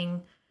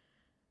having,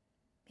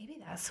 maybe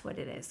that's what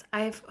it is.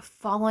 I've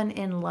fallen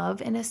in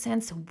love in a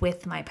sense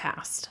with my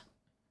past.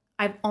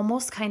 I've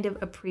almost kind of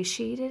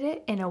appreciated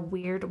it in a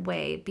weird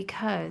way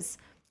because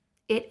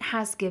it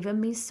has given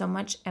me so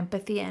much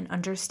empathy and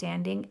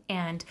understanding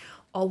and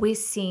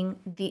always seeing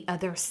the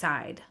other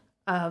side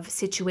of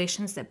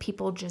situations that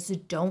people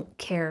just don't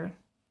care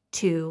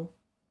to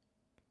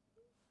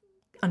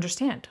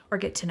understand or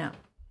get to know.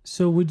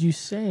 so would you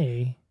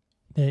say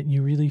that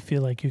you really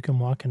feel like you can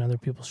walk in other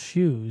people's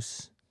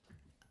shoes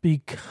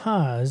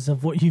because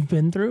of what you've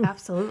been through?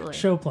 Absolutely.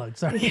 Show plug,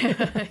 sorry.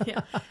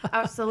 Yeah,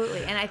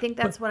 absolutely. And I think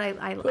that's what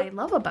I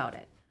love about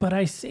it. But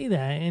I say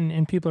that,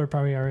 and people are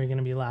probably already going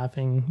to be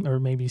laughing or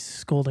maybe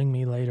scolding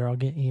me later. I'll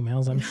get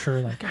emails, I'm sure,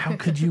 like, how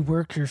could you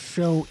work your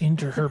show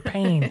into her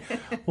pain?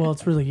 Well,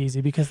 it's really easy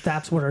because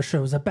that's what our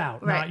show's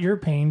about. Right. Not your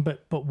pain,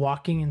 but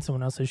walking in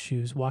someone else's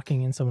shoes,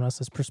 walking in someone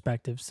else's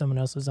perspective, someone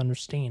else's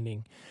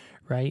understanding,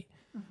 right?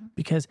 Mm-hmm.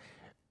 Because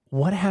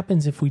what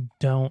happens if we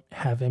don't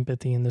have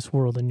empathy in this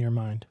world in your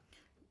mind?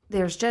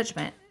 There's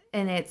judgment,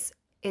 and it's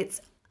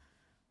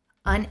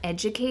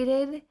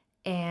uneducated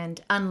and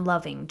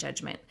unloving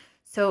judgment.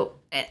 So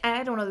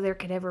I don't know that there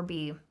could ever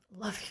be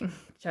loving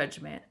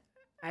judgment.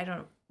 I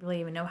don't really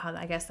even know how,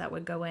 I guess that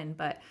would go in.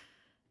 But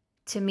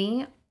to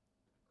me,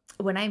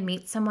 when I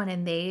meet someone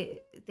and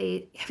they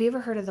have you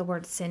ever heard of the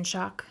word sin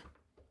shock?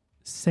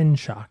 Sin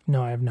shock?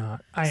 No, I have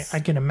not. I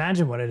can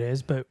imagine what it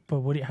is, but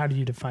how do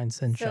you define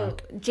sin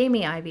shock? So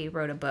Jamie Ivey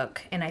wrote a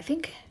book, and I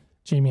think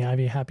Jamie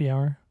Ivey, Happy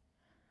Hour.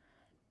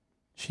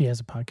 She has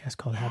a podcast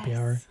called Happy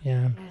Hour.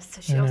 Yeah. Yes,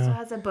 so she also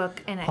has a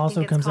book, and I also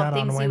think it's comes called out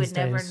Things on You Would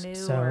Never Wednesdays.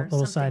 Knew. So, or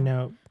little something. side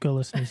note: go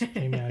listen to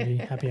Jamie Ivey,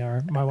 Happy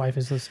Hour. My wife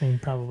is listening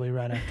probably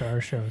right after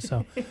our show.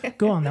 So,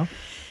 go on though.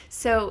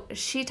 So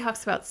she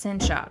talks about sin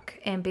shock,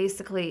 and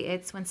basically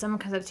it's when someone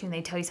comes up to you and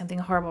they tell you something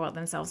horrible about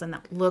themselves, and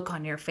that look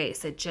on your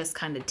face, it just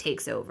kind of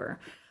takes over.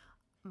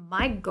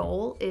 My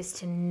goal is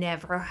to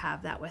never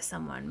have that with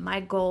someone. My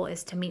goal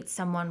is to meet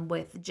someone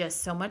with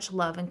just so much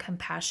love and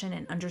compassion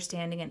and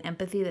understanding and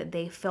empathy that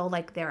they feel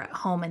like they're at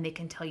home and they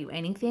can tell you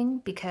anything,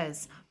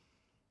 because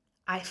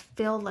I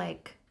feel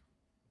like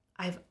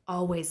I've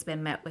always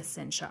been met with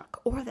sin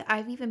shock, or that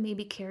I've even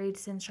maybe carried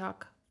sin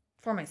shock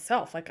for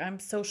myself. Like, I'm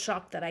so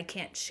shocked that I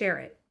can't share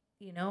it.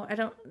 You know, I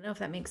don't know if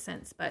that makes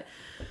sense, but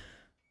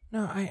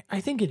No,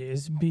 I think it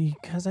is,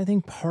 because I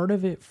think part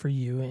of it for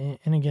you,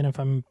 and again, if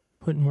I'm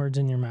putting words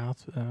in your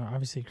mouth,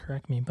 obviously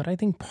correct me, but I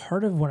think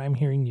part of what I'm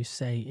hearing you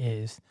say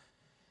is,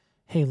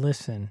 hey,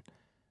 listen,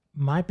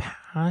 my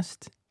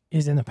past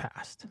is in the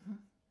past,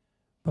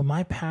 but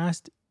my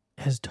past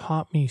has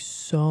taught me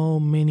so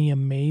many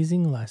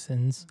amazing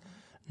lessons,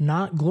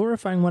 not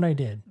glorifying what I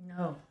did.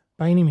 no.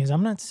 By any means.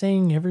 I'm not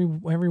saying every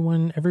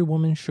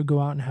woman should go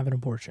out and have an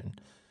abortion.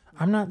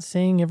 I'm not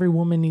saying every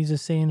woman needs to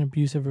stay in an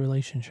abusive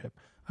relationship.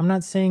 I'm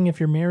not saying if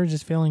your marriage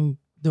is failing,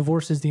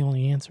 divorce is the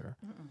only answer.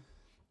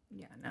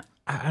 Yeah, no.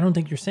 I don't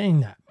think you're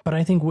saying that. But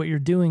I think what you're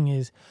doing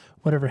is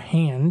whatever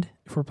hand,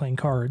 if we're playing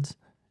cards,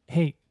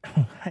 hey,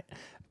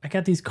 I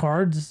got these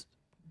cards.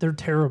 They're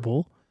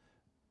terrible.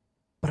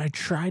 But I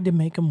tried to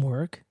make them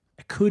work.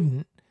 I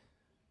couldn't.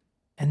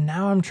 And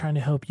now I'm trying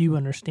to help you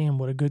understand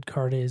what a good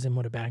card is and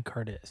what a bad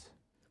card is.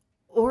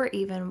 Or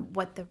even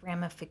what the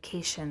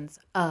ramifications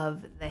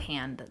of the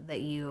hand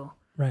that you,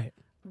 Right.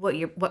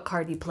 what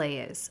card you play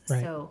is.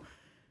 Right. So,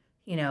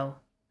 you know,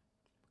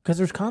 Because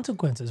there's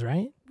consequences,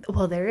 right?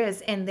 well, there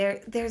is, and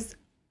there's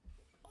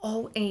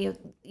and you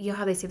know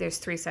how they say there's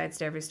three sides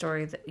to every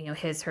story, that, you know,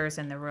 his, hers,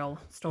 and the real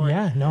story.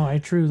 Yeah, no, I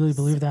truly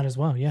believe that as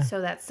well. Yeah.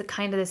 So that's the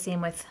kind of the same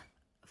with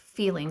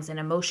feelings and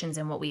emotions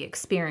and what we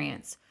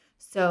experience.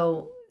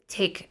 So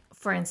take,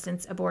 for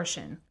instance,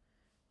 abortion.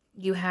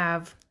 You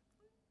have,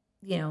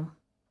 you know,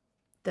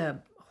 the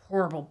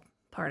horrible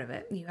part of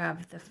it. You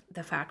have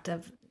the fact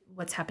of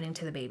what's happening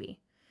to the baby.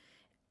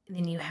 And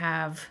then you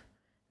have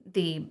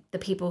the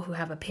people who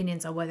have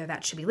opinions on whether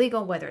that should be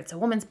legal, whether it's a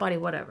woman's body,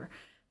 whatever.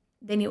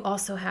 Then you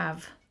also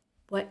have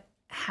what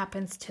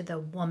happens to the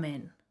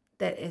woman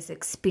that is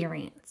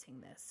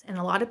experiencing this. And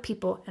a lot of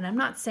people, and I'm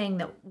not saying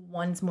that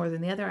one's more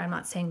than the other. I'm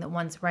not saying that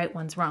one's right,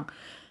 one's wrong.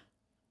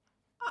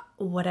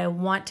 What I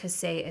want to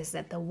say is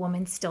that the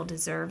woman still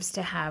deserves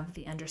to have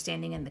the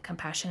understanding and the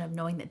compassion of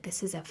knowing that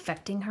this is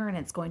affecting her and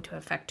it's going to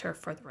affect her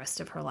for the rest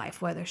of her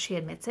life, whether she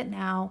admits it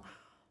now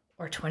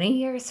or 20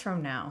 years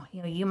from now.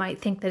 You know, you might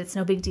think that it's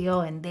no big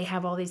deal, and they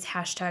have all these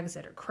hashtags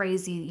that are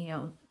crazy, you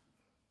know,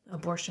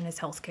 abortion is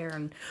healthcare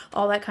and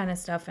all that kind of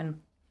stuff. And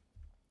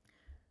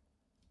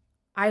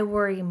I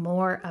worry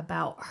more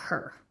about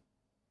her.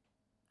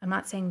 I'm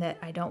not saying that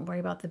I don't worry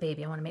about the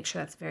baby. I want to make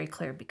sure that's very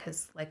clear,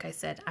 because like I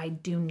said, I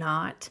do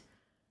not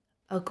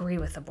agree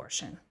with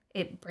abortion.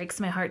 It breaks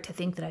my heart to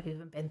think that I've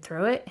even been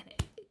through it, and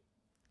it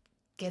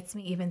gets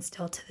me even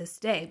still to this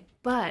day.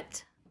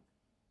 But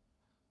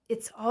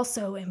it's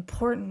also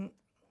important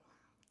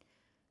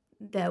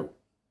that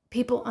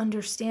people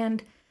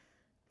understand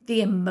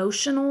the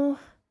emotional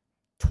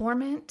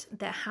torment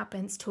that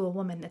happens to a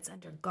woman that's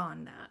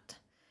undergone that.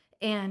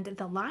 And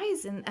the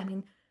lies, and I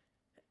mean,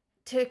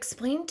 to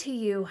explain to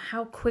you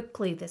how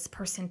quickly this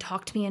person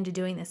talked me into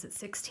doing this at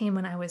 16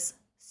 when I was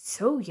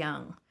so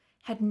young,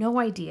 had no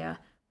idea,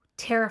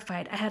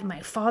 terrified. I had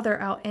my father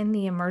out in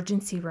the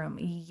emergency room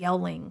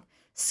yelling,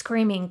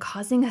 screaming,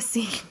 causing a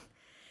scene.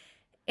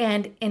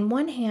 And in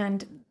one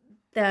hand,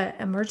 the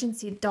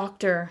emergency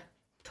doctor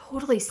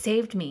totally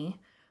saved me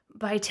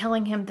by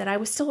telling him that I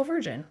was still a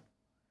virgin,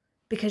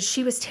 because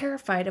she was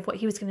terrified of what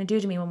he was going to do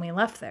to me when we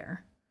left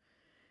there.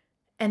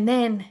 And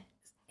then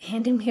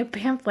handing me a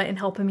pamphlet and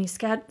helping me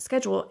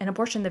schedule an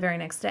abortion the very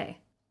next day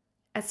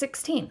at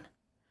 16.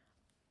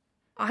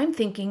 I'm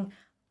thinking,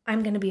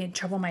 I'm going to be in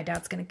trouble. My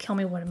dad's going to kill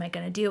me. What am I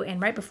going to do? And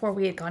right before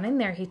we had gone in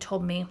there, he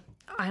told me,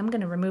 I'm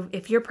going to remove,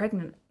 if you're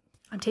pregnant,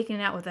 I'm taking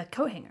it out with a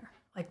coat hanger.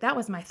 Like, that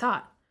was my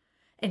thought.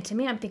 And to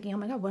me, I'm thinking, oh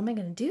my God, what am I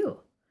going to do?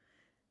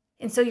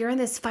 And so you're in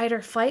this fight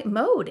or flight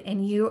mode,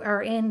 and you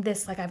are in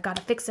this, like, I've got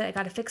to fix it. I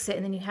got to fix it.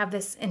 And then you have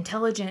this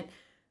intelligent,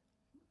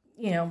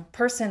 you know,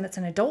 person that's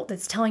an adult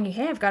that's telling you,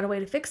 hey, I've got a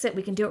way to fix it.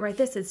 We can do it right.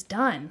 It's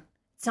done.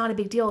 It's not a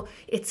big deal.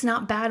 It's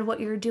not bad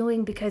what you're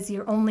doing because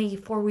you're only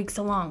 4 weeks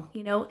along,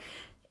 you know?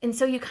 And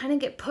so you kind of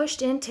get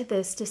pushed into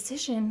this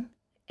decision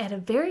at a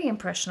very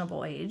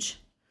impressionable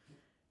age.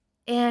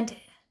 And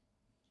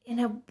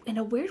in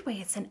a weird way,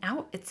 it's an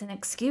out, it's an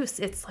excuse.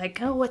 It's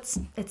like, oh,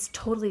 it's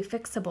totally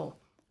fixable,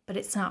 but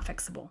it's not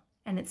fixable.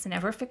 and it's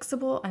never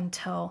fixable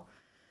until,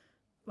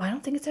 well, I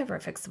don't think it's ever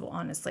fixable,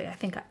 honestly. I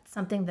think it's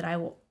something that I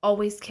will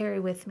always carry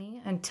with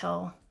me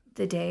until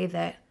the day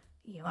that,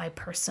 I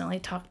personally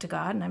talk to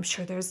God. And I'm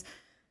sure there's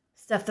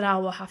stuff that I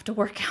will have to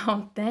work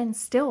out then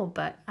still,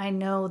 but I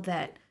know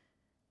that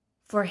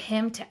for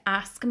him to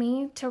ask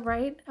me to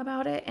write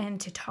about it and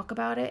to talk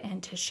about it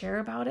and to share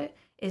about it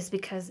is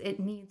because it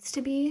needs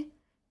to be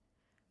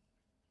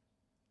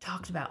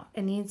talked about.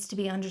 It needs to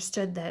be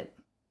understood that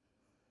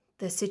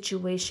the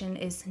situation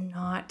is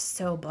not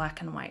so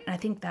black and white. And I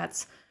think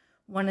that's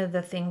one of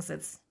the things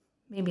that's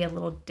maybe a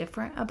little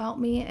different about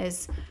me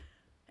is,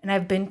 and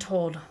I've been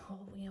told,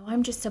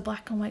 I'm just a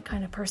black and white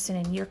kind of person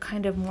and you're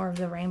kind of more of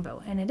the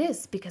rainbow. And it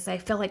is, because I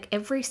feel like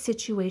every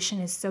situation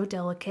is so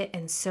delicate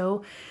and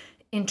so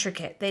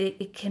intricate that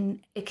it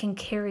can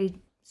carry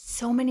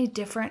so many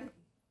different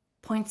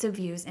points of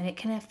views, and it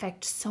can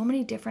affect so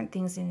many different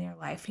things in your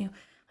life.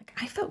 Like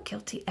I felt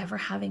guilty ever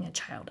having a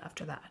child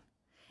after that.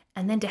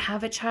 And then to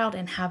have a child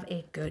and have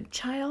a good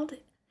child.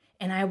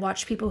 And I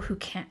watch people who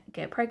can't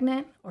get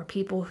pregnant or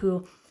people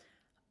who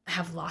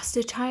have lost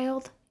a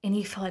child, and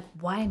you feel like,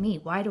 why me?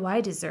 Why do I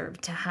deserve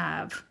to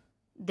have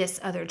this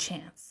other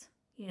chance?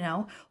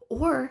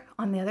 Or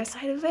on the other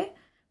side of it,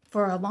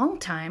 for a long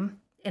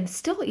time, and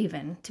still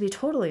even, to be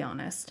totally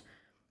honest,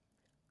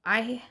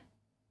 I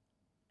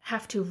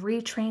have to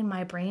retrain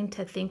my brain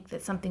to think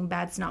that something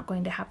bad's not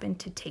going to happen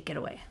to take it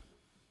away.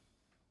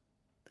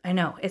 I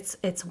know,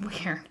 it's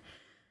weird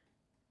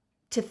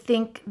to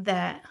think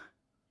that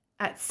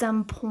at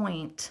some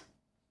point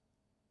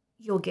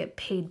you'll get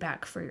paid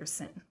back for your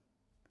sin.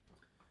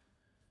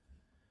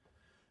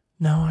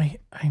 No,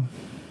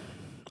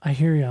 I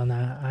hear you on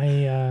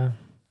that.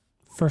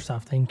 First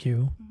off, thank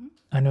you. Mm-hmm.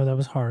 I know that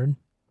was hard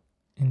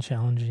and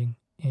challenging,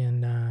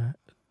 and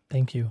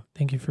thank you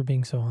for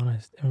being so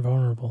honest and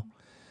vulnerable.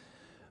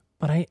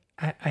 But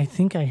I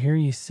think I hear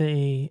you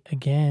say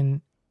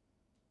again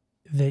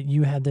that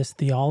you had this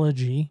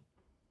theology,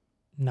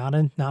 not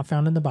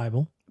found in the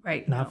Bible,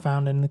 right? Not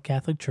found in the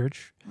Catholic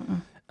Church.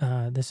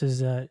 This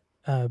is a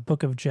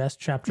Book of Jess,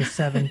 chapter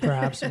 7,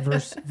 perhaps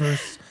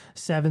verse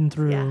 7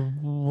 through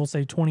we'll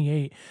say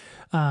 28,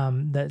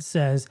 that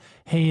says,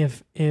 "Hey,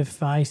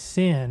 if I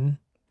sin,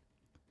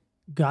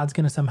 God's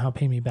going to somehow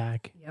pay me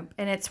back." Yep.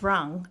 And it's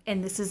wrong.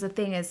 And this is the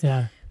thing is,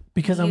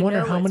 because I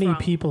wonder how many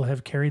people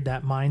have carried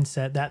that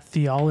mindset, that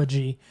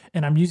theology,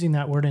 and I'm using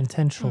that word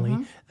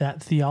intentionally,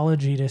 that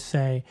theology to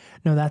say,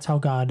 no, that's how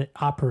God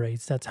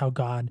operates. That's how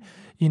God,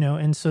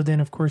 and so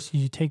then of course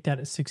you take that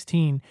at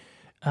 16.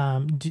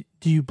 Do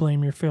you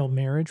blame your failed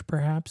marriage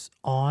perhaps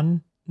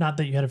on, not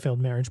that you had a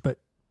failed marriage, but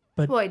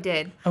well, I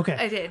did. Okay.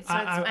 I did. So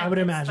I would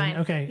imagine.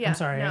 Okay. Yeah, I'm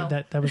sorry. No.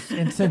 That was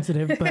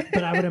insensitive,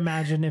 but I would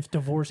imagine if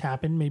divorce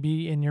happened,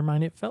 maybe in your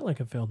mind, it felt like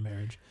a failed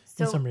marriage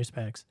in some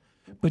respects.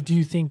 But do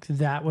you think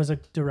that was a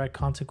direct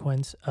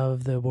consequence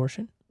of the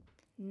abortion?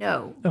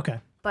 No. Okay.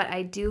 But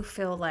I do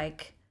feel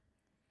like,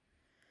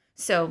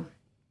 so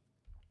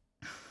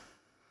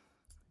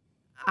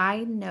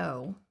I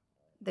know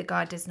that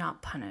God does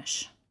not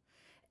punish.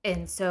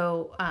 And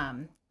so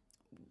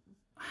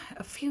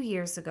a few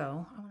years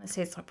ago, I want to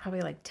say it's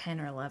probably like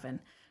 10 or 11,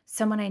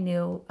 someone I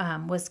knew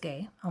was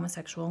gay,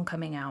 homosexual, and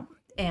coming out.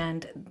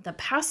 And the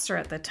pastor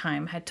at the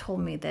time had told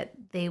me that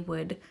they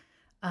would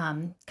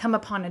come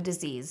upon a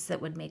disease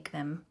that would make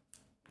them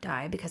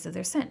die because of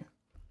their sin.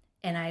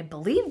 And I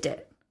believed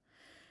it.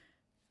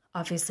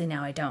 Obviously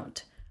now I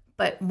don't.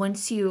 But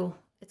once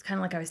it's kind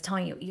of like I was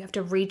telling you, you have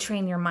to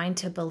retrain your mind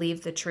to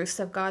believe the truths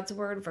of God's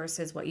word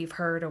versus what you've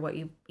heard or what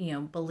you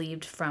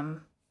believed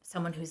from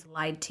someone who's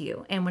lied to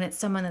you. And when it's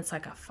someone that's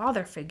like a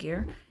father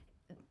figure,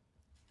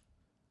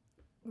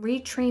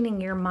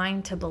 retraining your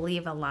mind to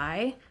believe a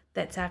lie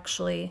that's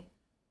actually,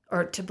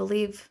 or to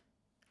believe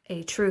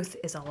a truth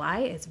is a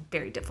lie is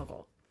very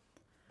difficult.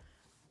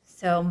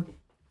 So,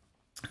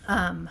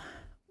 now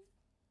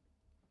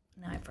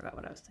I forgot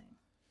what I was saying.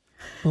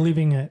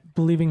 Believing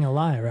a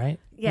lie, right?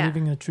 Yeah.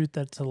 Believing a truth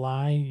that's a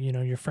lie.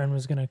 Your friend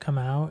was going to come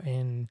out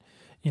and,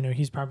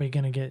 he's probably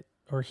going to get,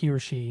 or he or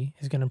she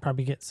is going to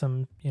probably get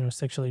some,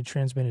 sexually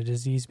transmitted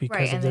disease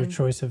because of their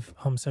choice of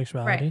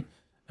homosexuality. Right.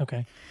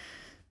 Okay.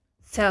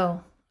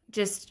 So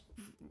just,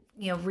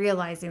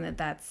 realizing that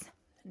that's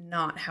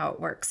not how it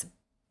works.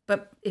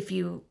 But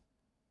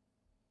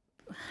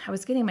I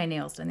was getting my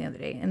nails done the other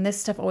day, and this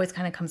stuff always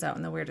kind of comes out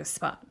in the weirdest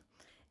spot.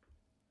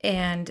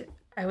 And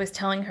I was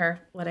telling her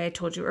what I had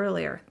told you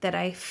earlier, that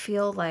I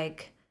feel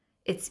like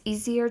it's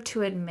easier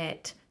to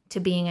admit to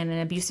being in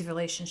an abusive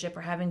relationship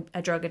or having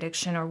a drug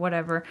addiction or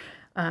whatever,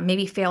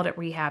 maybe failed at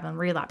rehab and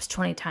relapsed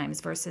 20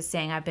 times versus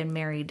saying I've been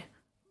married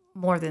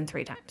more than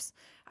 3 times.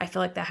 I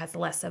feel like that has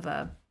less of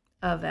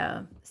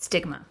a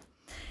stigma.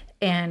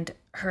 And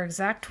her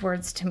exact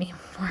words to me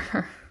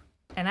were,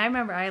 and I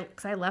remember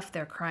because I left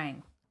there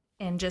crying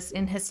and just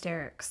in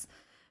hysterics,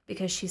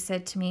 because she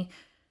said to me,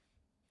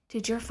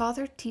 "Did your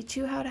father teach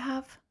you how to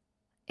have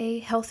a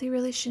healthy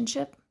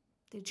relationship?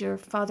 Did your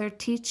father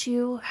teach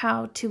you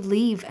how to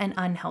leave an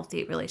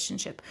unhealthy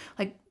relationship?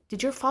 Like,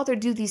 did your father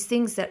do these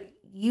things that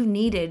you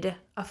needed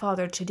a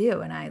father to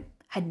do?" And I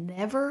Had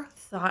never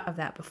thought of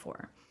that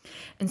before.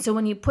 And so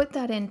when you put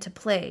that into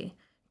play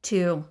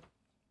to,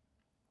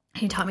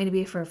 he taught me to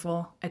be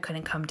fearful. I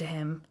couldn't come to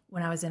him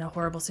when I was in a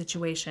horrible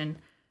situation,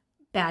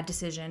 bad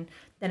decision.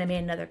 Then I made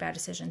another bad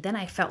decision. Then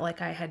I felt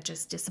like I had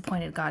just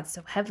disappointed God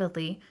so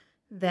heavily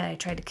that I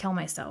tried to kill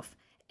myself.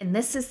 And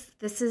this is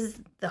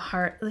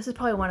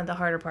probably one of the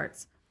harder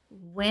parts.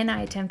 When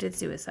I attempted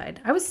suicide,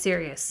 I was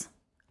serious.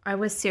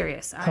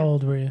 How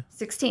old were you?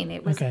 16.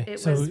 It was okay.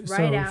 It so, was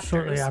right so after.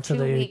 Shortly it was after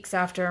 2 weeks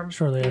after.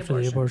 Shortly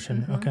after the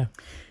abortion. Mm-hmm. Okay.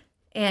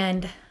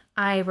 And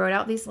I wrote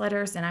out these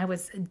letters, and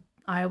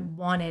I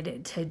wanted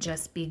it to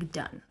just be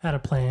done. Had a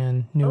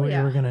plan. Knew what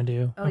you were gonna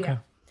do. Oh yeah.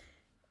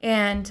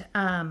 And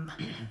I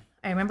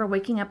remember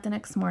waking up the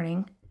next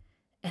morning,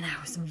 and I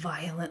was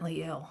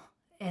violently ill,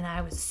 and I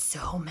was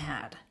so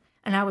mad,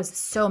 and I was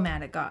so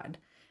mad at God.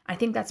 I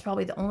think that's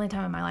probably the only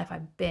time in my life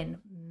I've been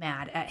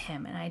mad at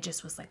him. And I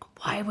just was like,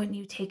 why wouldn't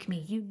you take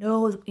me? You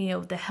know,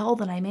 the hell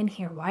that I'm in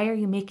here. Why are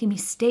you making me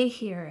stay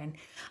here? And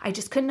I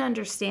just couldn't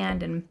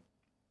understand. And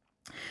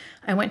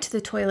I went to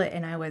the toilet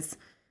and I was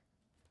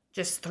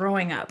just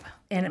throwing up.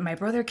 And my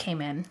brother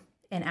came in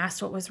and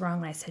asked what was wrong.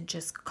 And I said,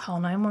 just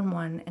call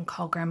 911 and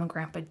call Grandma and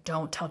Grandpa.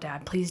 Don't tell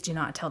Dad. Please do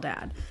not tell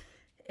Dad.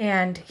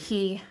 And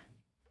the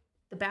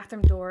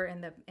bathroom door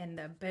and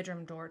the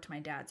bedroom door to my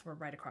dad's were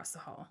right across the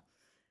hall.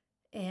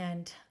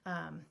 And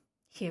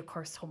he, of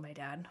course, told my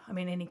dad. I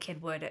mean, any kid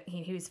would.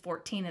 He was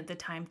 14 at the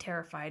time,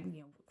 terrified.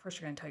 Of course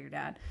you're going to tell your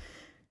dad.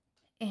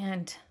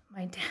 And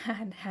my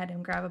dad had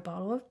him grab a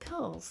bottle of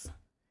pills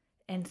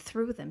and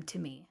threw them to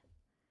me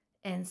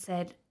and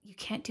said, you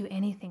can't do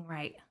anything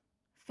right.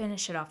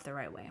 Finish it off the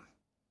right way.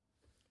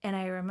 And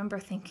I remember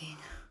thinking...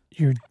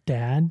 Your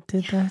dad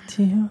did that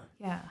to you?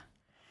 Yeah.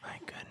 My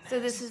goodness.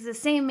 So this is the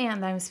same man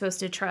that I'm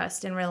supposed to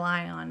trust and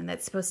rely on, and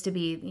that's supposed to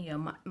be,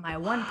 my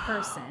one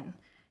person.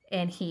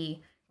 And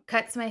he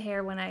cuts my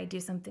hair when I do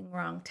something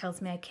wrong,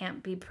 tells me I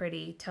can't be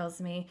pretty, tells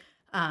me,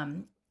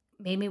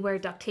 made me wear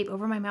duct tape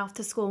over my mouth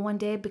to school one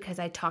day because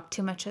I talked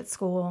too much at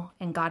school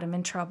and got him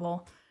in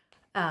trouble.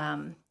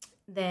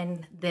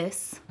 Then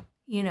this,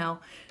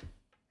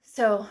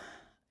 So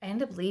I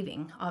ended up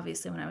leaving,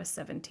 obviously, when I was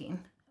 17,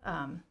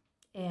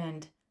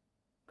 and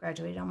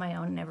graduated on my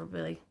own. Never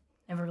really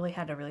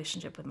had a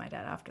relationship with my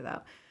dad after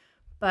that.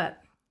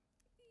 But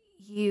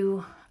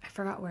I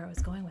forgot where I was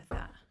going with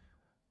that.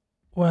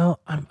 Well,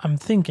 I'm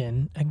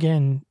thinking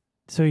again.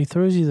 So he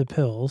throws you the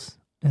pills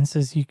and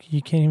says you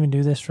can't even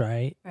do this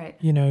right. Right.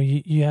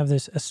 You have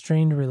this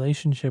strained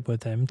relationship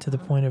with him to the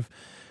point of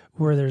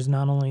where there's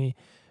not only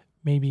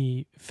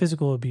maybe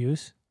physical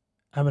abuse,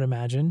 I would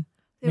imagine.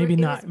 Maybe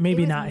not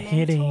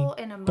hitting,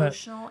 and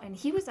emotional, and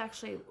he was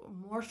actually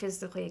more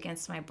physically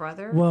against my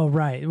brother. Well,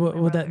 right.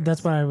 Well,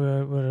 that's what I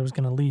was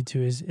going to lead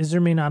to is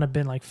there may not have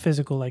been like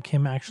physical, like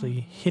him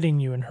actually hitting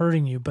you and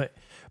hurting you, but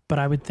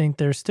I would think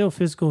there's still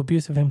physical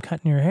abuse of him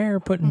cutting your hair,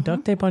 putting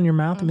duct tape on your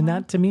mouth. I mean,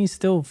 that to me is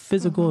still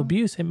physical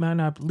abuse. It might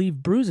not leave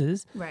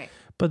bruises, right?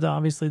 But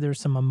obviously there's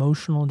some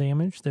emotional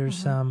damage. There's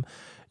some,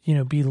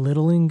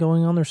 belittling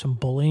going on. There's some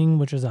bullying,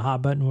 which is a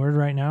hot button word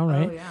right now,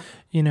 right?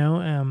 Oh,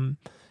 yeah.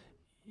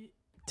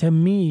 To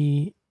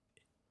me,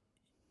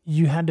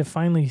 you had to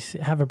finally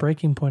have a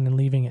breaking point in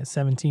leaving at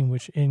 17,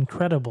 which is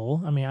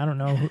incredible. I mean, I don't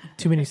know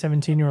too many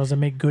 17-year-olds that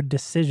make good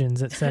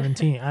decisions at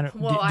 17. I don't.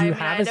 Do you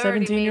have a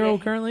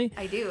 17-year-old currently?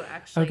 I do,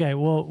 actually. Okay,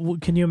 well,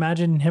 can you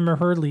imagine him or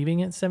her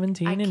leaving at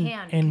 17? I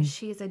can, because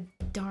she's a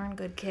darn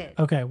good kid.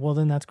 Okay, well,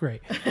 then that's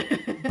great.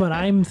 But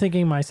I'm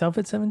thinking myself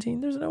at 17,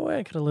 there's no way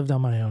I could have lived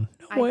on my own.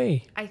 No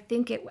way. I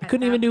think it... I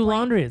couldn't even do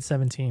laundry at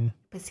 17.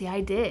 But see,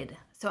 I did.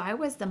 So I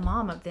was the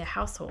mom of the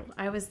household.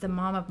 I was the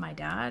mom of my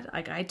dad.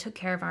 Like, I took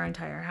care of our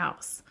entire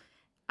house.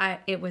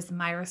 It was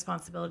my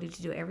responsibility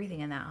to do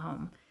everything in that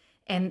home.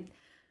 And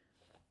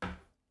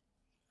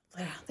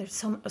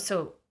there's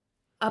so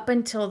up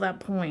until that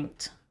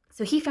point,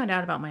 so he found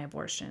out about my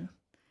abortion,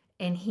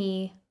 and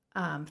he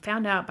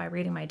found out by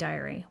reading my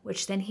diary,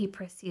 which then he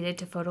proceeded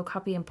to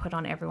photocopy and put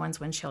on everyone's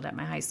windshield at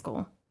my high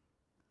school.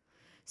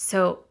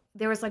 So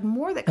there was like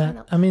more that kind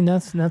of... I mean,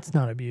 that's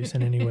not abuse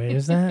in any way,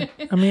 is that?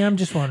 I mean, I'm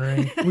just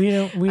wondering.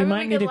 We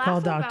might need to call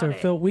Dr.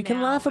 Phil. We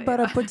can laugh about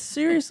it, but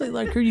seriously,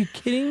 like, are you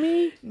kidding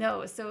me?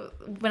 No. So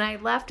when I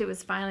left, it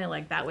was finally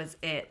like, that was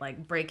it,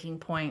 like breaking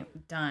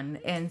point, done.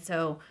 And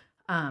so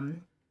I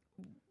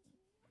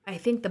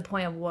think the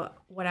point of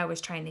what I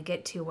was trying to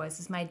get to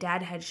is my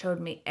dad had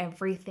showed me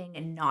everything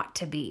and not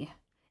to be.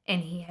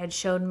 And he had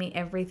showed me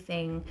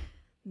everything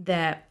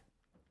that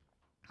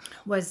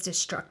was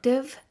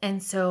destructive.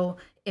 And so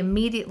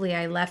immediately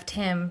I left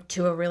him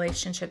to a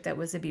relationship that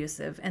was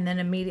abusive. And then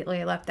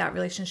immediately I left that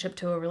relationship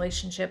to a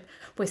relationship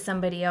with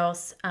somebody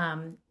else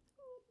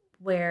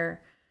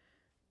where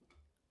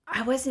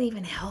I wasn't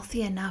even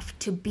healthy enough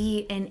to be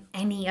in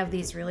any of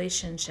these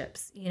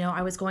relationships.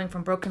 I was going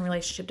from broken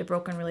relationship to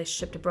broken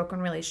relationship to broken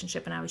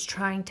relationship, and I was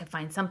trying to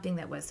find something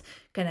that was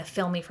going to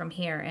fill me from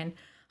here. And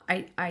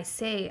I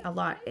say a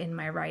lot in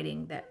my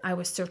writing that I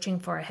was searching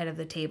for a head of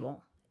the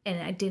table. And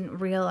I didn't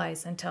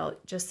realize until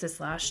just this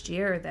last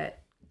year that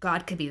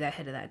God could be the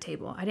head of that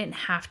table. I didn't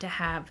have to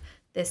have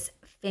this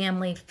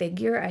family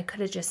figure. I could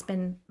have just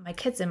been my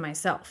kids and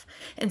myself.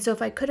 And so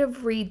if I could have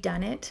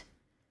redone it,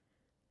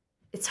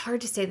 it's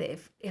hard to say that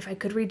if I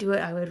could redo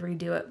it, I would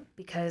redo it,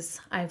 because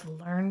I've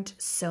learned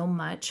so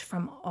much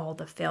from all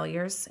the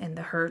failures and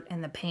the hurt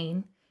and the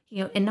pain,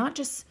 and not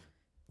just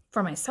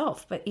for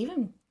myself, but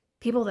even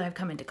people that I've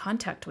come into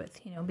contact with,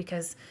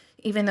 because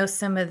even though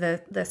some of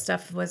the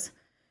stuff was,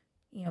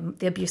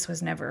 the abuse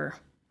was never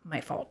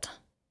my fault,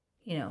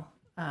 and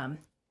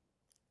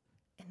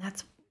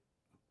that's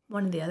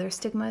one of the other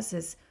stigmas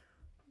is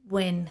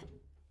when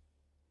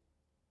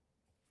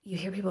you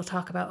hear people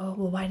talk about, oh,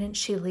 well, why didn't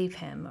she leave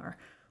him?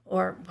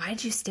 Or why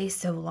did you stay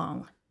so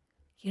long?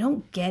 You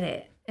don't get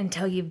it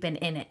until you've been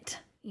in it,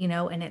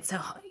 and it's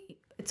a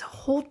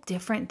whole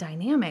different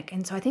dynamic.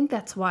 And so I think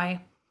that's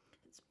why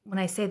when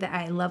I say that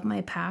I love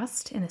my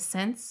past, in a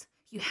sense,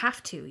 you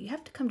have to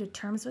come to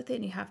terms with it,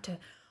 and you have to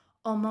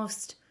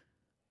almost,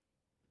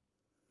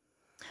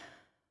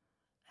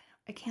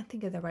 I can't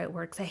think of the right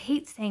word, because I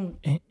hate saying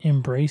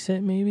embrace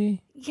it,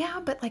 maybe.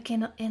 Yeah, but like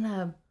in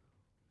a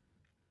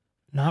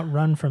not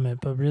run from it,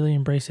 but really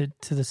embrace it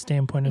to the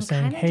standpoint of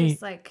saying, hey,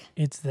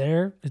 it's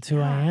there. It's who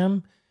I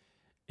am.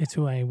 It's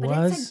who I was.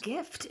 But it's a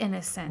gift in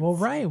a sense. Well,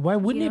 right. Why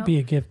wouldn't it be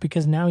a gift?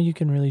 Because now you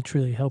can really,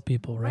 truly help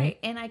people, right? Right.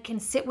 And I can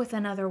sit with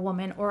another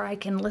woman, or I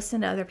can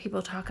listen to other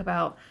people talk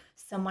about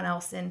someone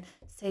else and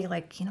say,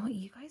 like,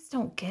 you guys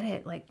don't get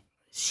it. Like,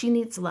 she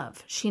needs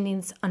love. She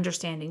needs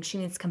understanding. She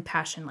needs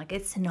compassion. Like,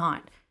 it's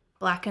not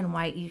black and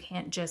white. You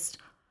can't just,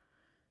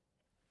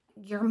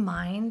 your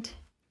mind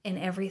and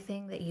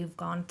everything that you've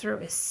gone through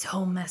is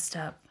so messed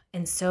up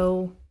and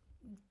so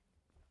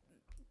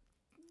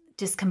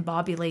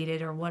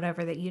discombobulated or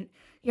whatever, that you're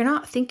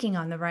not thinking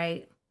on the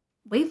right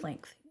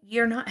wavelength.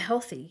 You're not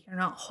healthy. You're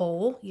not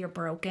whole. You're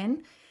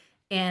broken.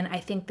 And I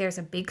think there's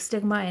a big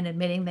stigma in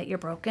admitting that you're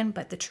broken.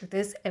 But the truth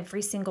is,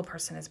 every single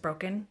person is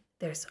broken.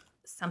 There's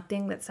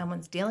something that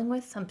someone's dealing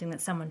with, something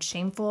that someone's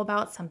shameful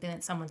about, something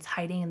that someone's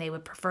hiding and they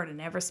would prefer to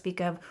never speak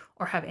of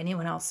or have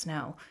anyone else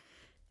know.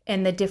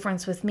 And the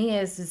difference with me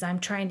is I'm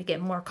trying to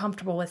get more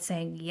comfortable with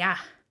saying, yeah,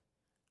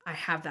 I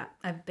have that.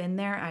 I've been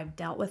there. I've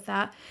dealt with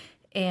that.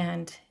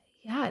 And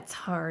yeah, it's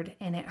hard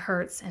and it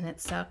hurts and it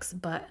sucks,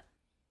 but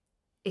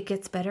it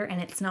gets better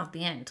and it's not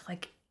the end.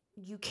 Like,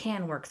 you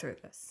can work through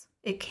this.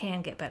 It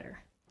can get better.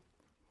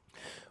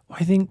 Well,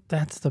 I think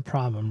that's the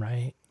problem,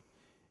 right?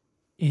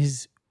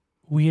 Is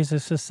we as a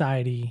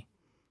society,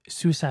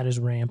 suicide is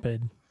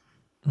rampant,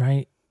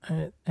 right?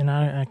 And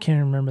I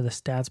can't remember the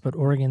stats, but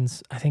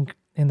Oregon's, I think,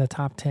 in the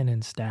top 10 in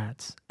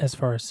stats as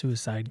far as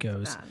suicide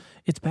goes.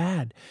 It's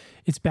bad.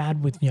 It's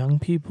bad with young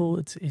people.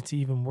 It's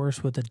even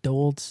worse with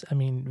adults. I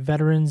mean,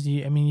 veterans,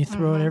 you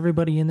throw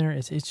everybody in there.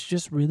 It's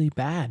just really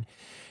bad.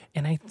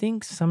 And I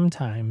think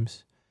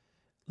sometimes,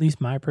 at least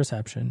my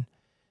perception,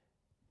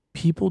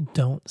 people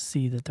don't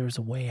see that there's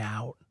a way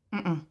out.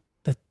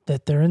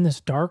 That they're in this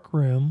dark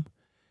room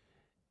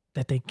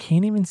that they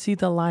can't even see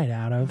the light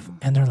out of.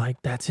 And they're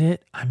like, that's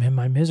it. I'm in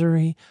my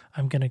misery.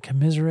 I'm going to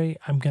commiserate.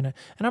 and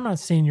I'm not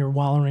saying you're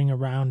wallowing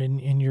around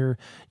in your,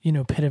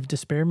 pit of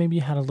despair. Maybe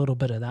you had a little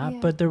bit of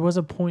that, but there was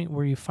a point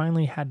where you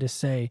finally had to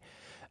say,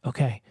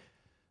 okay,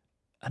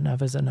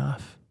 enough is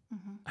enough.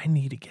 I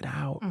need to get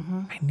out.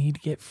 I need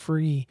to get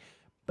free.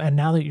 And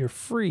now that you're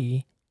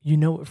free, you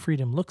know what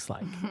freedom looks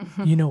like.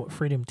 You know what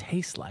freedom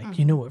tastes like.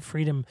 You know what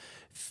freedom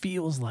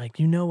feels like.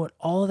 You know what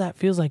all of that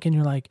feels like. And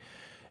you're like,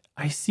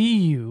 I see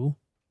you,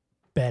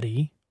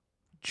 Betty,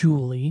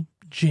 Julie,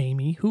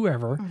 Jamie,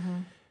 whoever.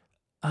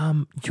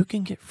 You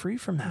can get free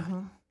from that.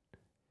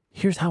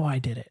 Here's how I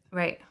did it.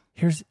 Right.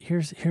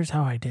 Here's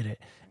how I did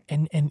it.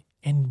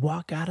 And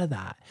walk out of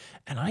that.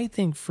 And I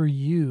think for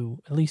you,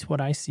 at least what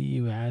I see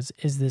you as,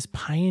 is this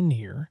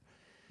pioneer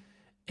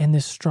and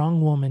this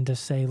strong woman to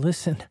say,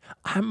 listen,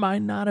 I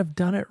might not have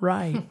done it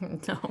right.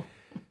 No.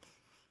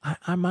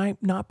 I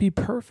might not be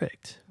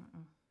perfect.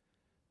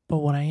 But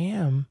what I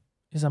am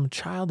is I'm a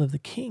child of the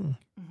King.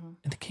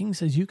 And the King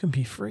says you can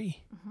be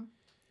free.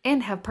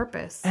 And have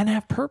purpose.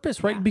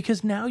 Right? Yeah.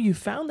 Because now you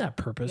found that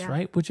purpose,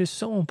 right? Which is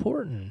so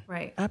important.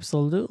 Right.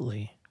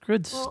 Absolutely.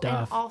 Good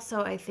stuff. And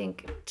also, I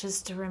think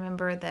just to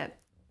remember that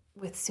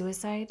with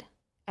suicide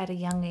at a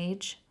young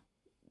age,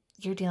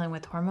 you're dealing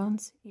with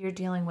hormones. You're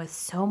dealing with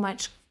so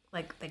much,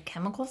 like the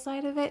chemical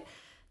side of it,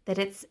 that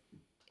it's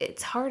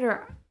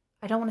harder.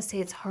 I don't want to say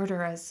it's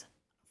harder as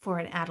for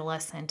an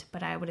adolescent,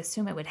 but I would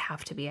assume it would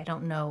have to be. I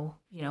don't know,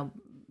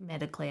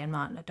 medically. I'm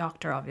not a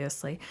doctor,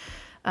 obviously.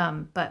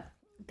 But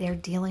they're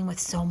dealing with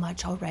so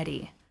much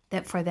already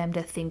that for them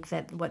to think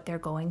that what they're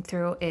going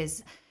through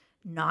is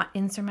not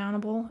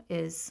insurmountable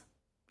is,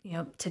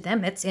 to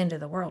them, it's the end of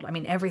the world. I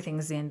mean,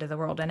 everything's the end of the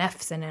world. An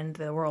F's the end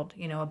of the world.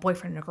 A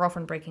boyfriend and a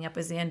girlfriend breaking up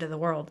is the end of the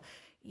world.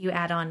 You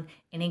add on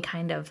any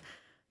kind of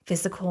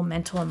physical,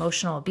 mental,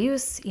 emotional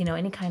abuse,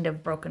 any kind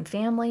of broken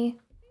family,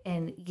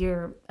 and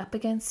you're up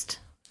against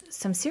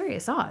some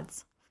serious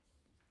odds.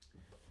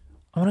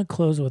 I want to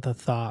close with a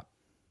thought,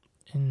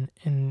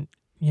 and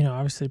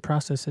obviously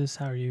process this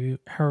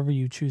however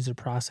you choose to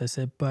process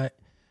it, but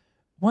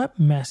what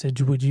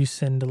message would you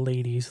send to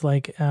ladies?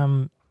 Like,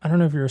 I don't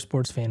know if you're a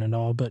sports fan at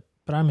all, but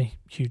I'm a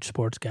huge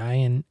sports guy,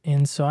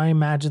 and so I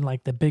imagine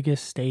like the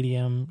biggest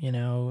stadium,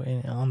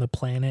 on the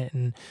planet,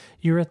 and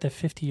you're at the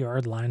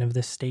 50-yard line of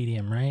this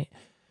stadium, right?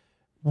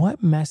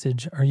 What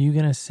message are you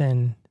going to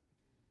send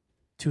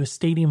to a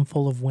stadium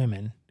full of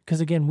women?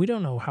 Because again, we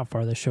don't know how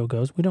far the show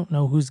goes. We don't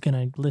know who's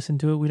going to listen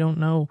to it. We don't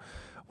know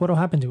what will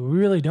happen to it. We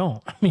really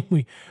don't. I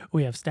mean,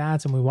 we have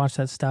stats and we watch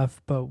that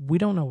stuff, but we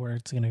don't know where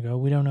it's going to go.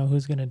 We don't know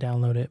who's going to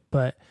download it.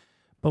 But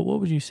what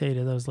would you say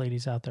to those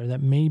ladies out there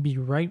that may be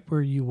right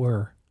where you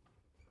were?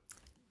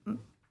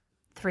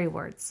 3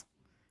 words.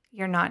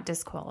 You're not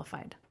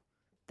disqualified.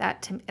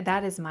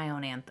 That is my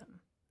own anthem.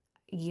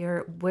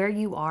 Where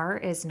you are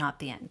is not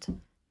the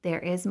end. There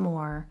is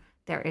more,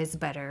 there is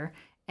better,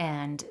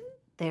 and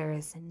there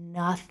is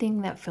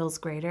nothing that feels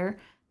greater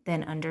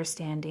than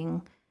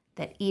understanding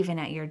that even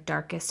at your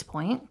darkest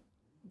point,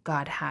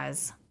 God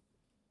has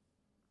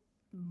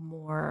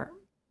more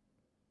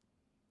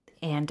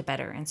and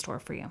better in store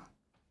for you.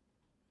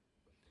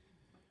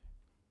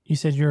 You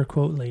said you're a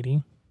quote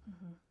lady,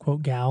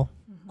 quote gal,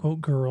 quote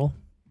girl.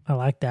 I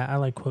like that. I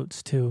like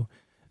quotes too.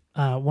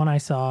 One I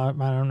saw, I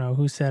don't know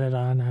who said it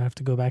on. I have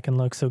to go back and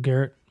look. So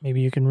Garrett, maybe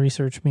you can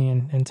research me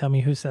and tell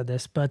me who said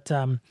this. But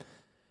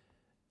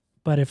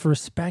if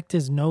respect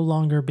is no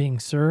longer being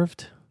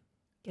served,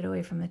 get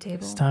away from the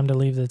table. It's time to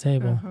leave the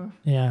table.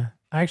 Yeah.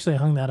 I actually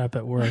hung that up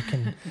at work,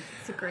 and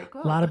it's a great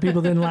quote. A lot of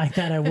people didn't like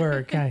that at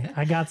work.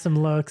 I got some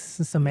looks.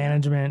 Some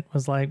management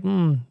was like,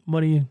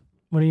 what do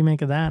you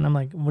make of that? And I'm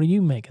like, what do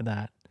you make of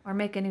that? Or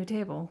make a new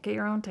table. Get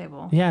your own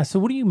table. Yeah. So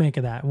what do you make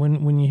of that?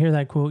 When you hear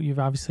that quote, you've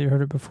obviously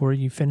heard it before.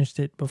 You finished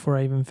it before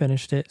I even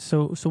finished it.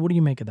 So what do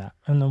you make of that?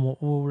 And then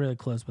we'll really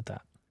close with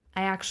that.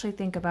 I actually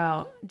think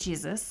about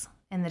Jesus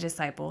and the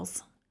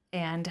disciples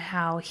and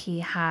how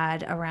he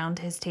had around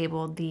his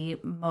table the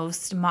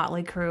most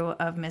motley crew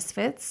of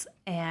misfits.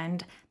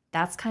 And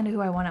that's kind of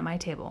who I want at my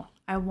table.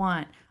 I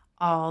want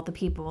all the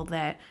people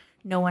that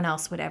no one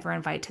else would ever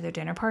invite to their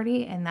dinner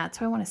party. And that's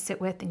who I want to sit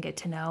with and get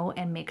to know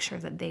and make sure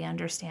that they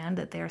understand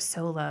that they're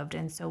so loved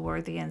and so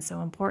worthy and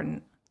so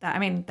important. That's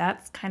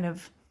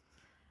an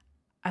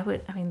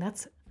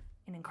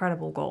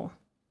incredible goal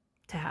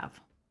to have.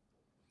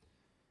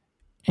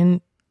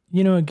 And,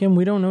 again,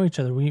 we don't know each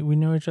other. We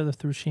know each other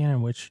through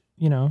Shannon, which,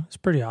 is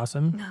pretty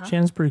awesome. Uh-huh.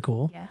 Shannon's pretty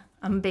cool. Yeah,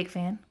 I'm a big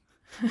fan.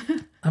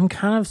 I'm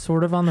kind of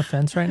sort of on the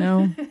fence right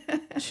now.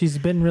 She's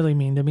been really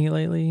mean to me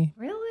lately.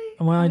 Really?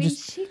 Well,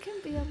 she can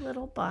be a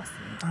little bossy.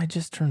 I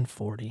just turned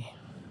 40.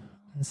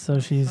 And so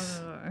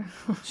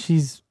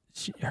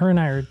her and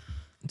I are,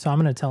 so I'm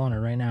going to tell on her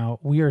right now,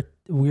 we are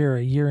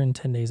a year and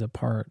 10 days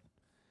apart.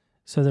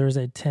 So there's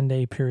a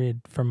 10-day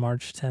period from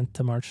March 10th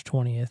to March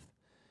 20th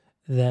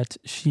that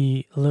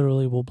she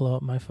literally will blow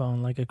up my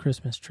phone like a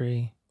Christmas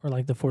tree or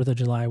like the 4th of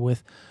July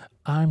with,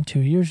 I'm 2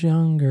 years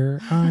younger,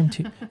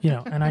 and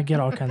I get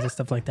all kinds of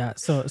stuff like that.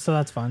 So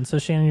that's fun. So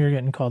Shannon, you're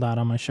getting called out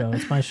on my show.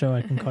 It's my show.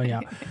 I can call you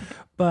out.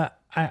 But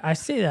I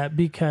say that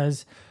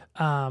because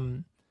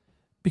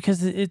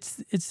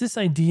it's this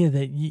idea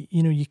that,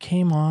 you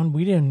came on,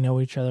 we didn't know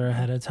each other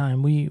ahead of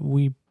time.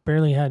 We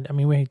barely had,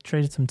 we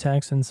traded some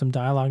text and some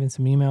dialogue and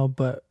some email,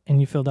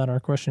 and you filled out our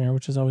questionnaire,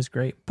 which is always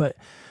great. But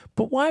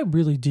why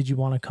really did you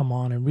want to come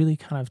on and really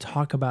kind of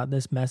talk about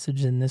this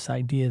message and this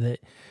idea that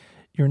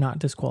you're not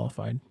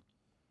disqualified?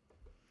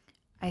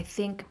 I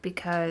think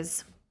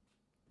because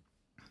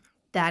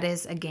that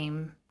is a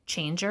game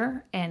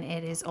changer and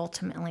it is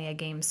ultimately a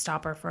game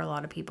stopper for a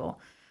lot of people.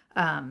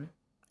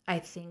 I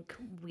think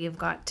we've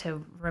got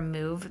to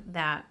remove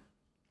that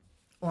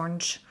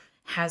orange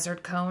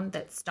hazard cone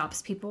that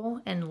stops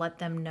people and let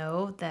them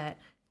know that,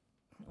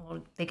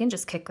 well, they can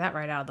just kick that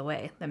right out of the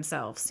way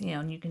themselves,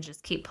 and you can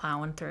just keep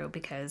plowing through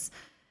because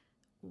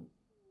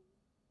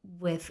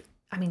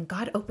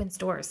God opens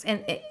doors.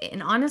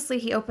 And honestly,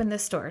 he opened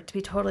this door, to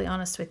be totally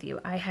honest with you.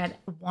 I had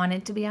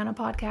wanted to be on a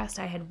podcast.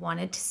 I had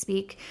wanted to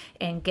speak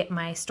and get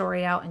my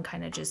story out and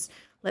kind of just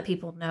let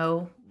people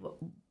know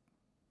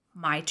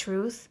my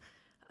truth.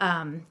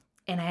 And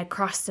I had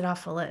crossed it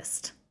off a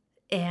list.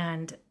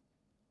 And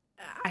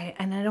I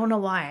don't know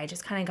why. I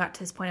just kind of got to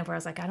this point where I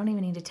was like, I don't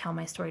even need to tell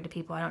my story to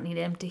people. I don't need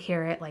them to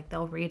hear it. Like,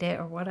 they'll read it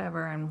or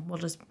whatever, and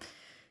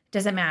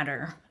doesn't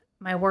matter.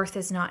 My worth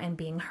is not in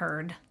being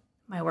heard.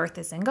 My worth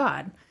is in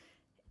God.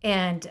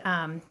 And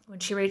when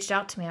she reached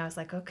out to me, I was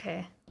like,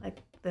 okay, like,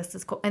 this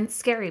is cool. And it's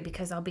scary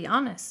because I'll be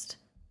honest,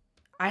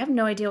 I have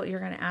no idea what you're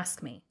going to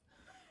ask me.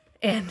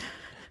 And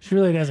she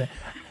really doesn't.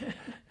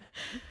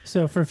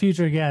 So for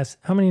future guests,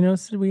 how many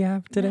notes did we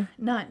have today?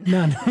 None.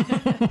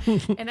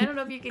 And I don't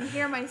know if you can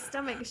hear my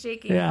stomach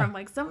shaking from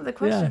like some of the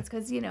questions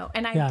because,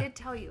 and I did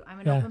tell you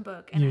I'm an open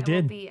book and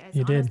will be as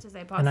honest as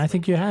I possibly can. And I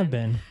think you have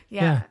been.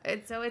 Yeah.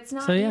 And so it's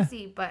not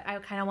easy, but I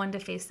kind of wanted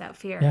to face that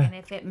fear. Yeah. And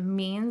if it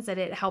means that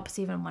it helps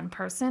even one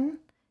person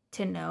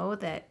to know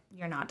that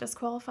you're not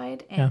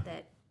disqualified and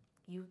that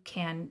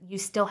you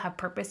still have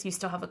purpose, you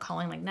still have a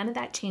calling, like none of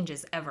that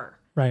changes ever.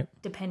 Right.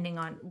 Depending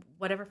on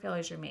whatever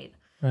failures you're made.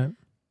 Right.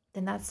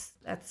 Then that's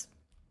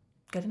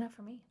good enough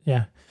for me.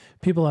 Yeah.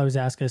 People always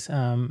ask us,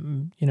 how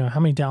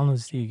many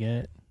downloads do you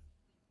get?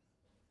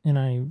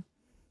 and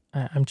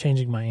I'm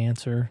changing my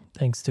answer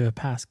thanks to a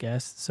past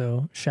guest.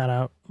 So shout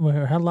out. We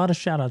had a lot of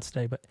shout outs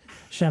today, but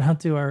shout out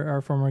to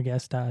our former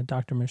guest,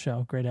 Dr.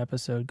 Michelle. Great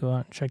episode. Go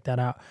out and check that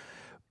out.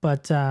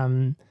 But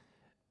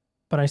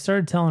I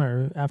started telling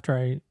her after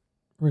I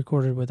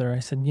recorded with her, I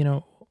said,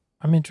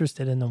 I'm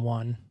interested in the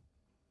one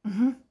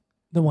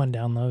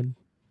download.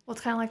 Well,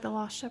 it's kind of like the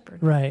Lost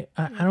Shepherd. Right.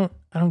 I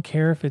don't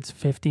care if it's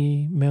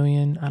 50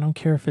 million. I don't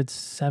care if it's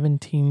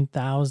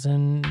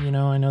 17,000.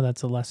 I know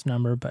that's a less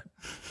number, but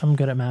I'm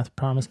good at math,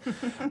 promise.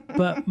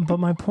 But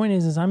my point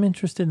is I'm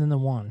interested in the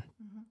one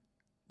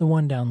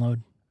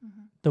download.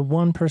 The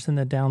one person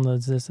that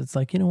downloads this, it's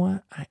like, you know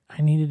what?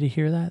 I needed to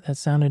hear that. That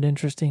sounded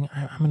interesting.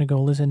 I'm going to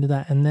go listen to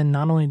that. And then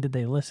not only did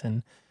they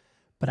listen,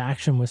 but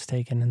action was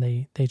taken and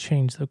they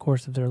changed the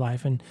course of their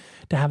life, and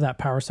to have that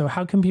power. So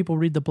how can people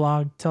read the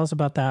blog? Tell us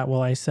about that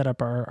while I set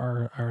up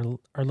our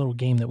little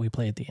game that we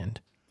play at the end.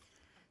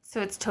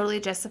 So it's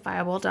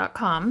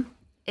totallyjustifiable.com,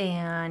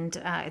 and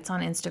it's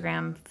on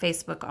Instagram,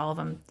 Facebook, all of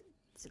them.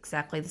 It's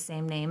exactly the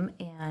same name.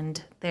 And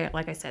there,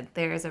 like I said,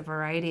 there is a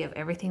variety of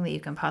everything that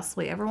you can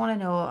possibly ever want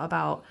to know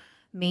about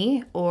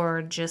me,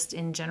 or just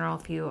in general,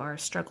 if you are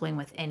struggling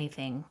with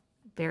anything.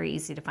 Very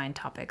easy to find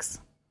topics.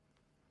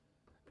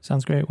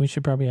 Sounds great. We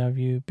should probably have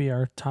you be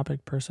our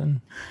topic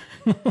person.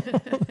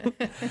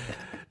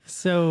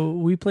 So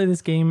we play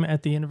this game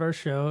at the end of our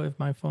show, if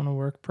my phone will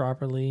work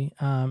properly.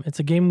 It's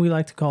a game we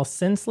like to call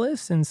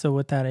Senseless. And so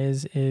what that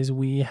is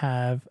we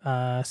have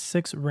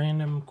 6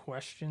 random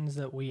questions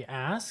that we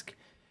ask.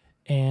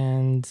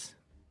 And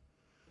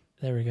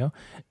there we go.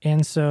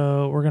 And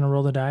so we're going to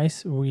roll the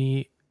dice.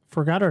 We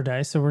forgot our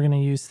dice, so we're going to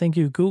use thank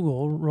you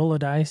Google, roll a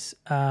dice.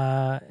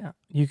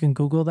 You can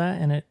Google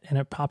that and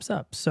it pops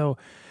up. So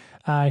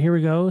here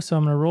we go. So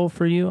I'm going to roll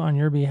for you on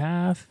your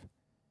behalf.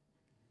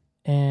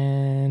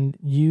 And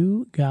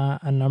you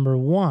got a number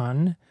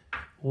 1,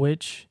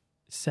 which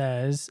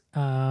says,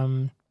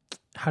 how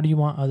do you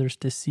want others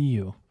to see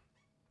you?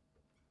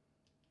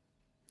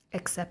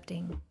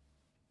 Accepting.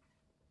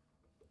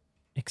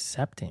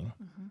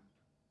 Mm-hmm.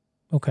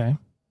 Okay.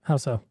 How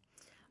so?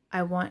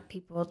 I want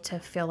people to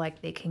feel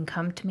like they can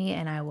come to me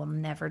and I will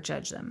never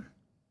judge them.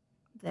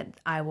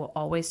 That I will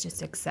always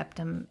just accept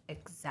them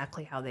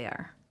exactly how they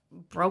are.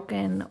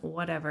 Broken,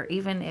 whatever.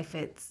 Even if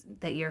it's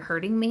that you're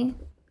hurting me,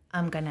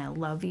 I'm going to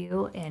love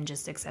you and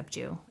just accept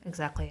you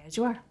exactly as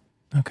you are.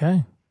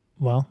 Okay.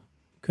 Well,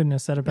 couldn't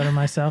have said it better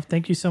myself.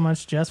 Thank you so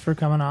much, Jess, for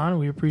coming on.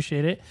 We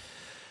appreciate it.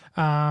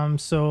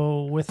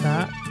 So with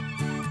that,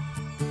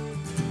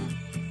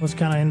 let's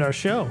kind of end our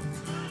show.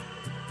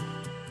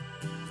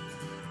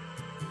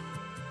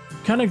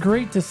 Kind of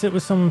great to sit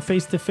with someone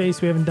face to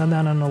face. We haven't done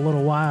that in a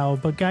little while.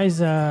 But guys,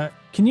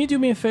 can you do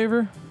me a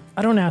favor?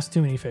 I don't ask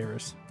too many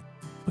favors.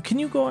 But can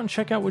you go out and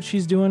check out what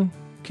she's doing?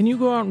 Can you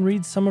go out and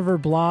read some of her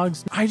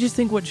blogs? I just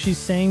think what she's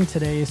saying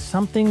today is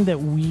something that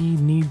we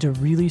need to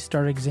really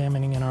start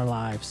examining in our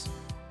lives.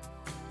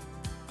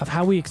 Of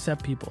how we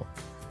accept people.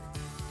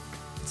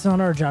 It's not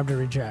our job to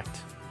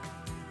reject.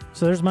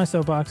 So there's my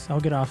soapbox.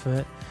 I'll get off of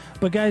it.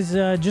 But guys,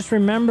 just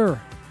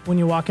remember, when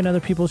you walk in other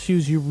people's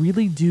shoes, you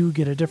really do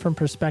get a different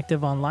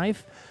perspective on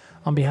life.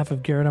 On behalf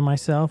of Garrett and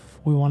myself,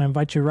 we want to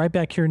invite you right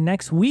back here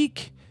next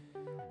week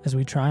as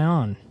we try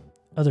on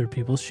other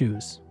people's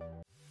shoes.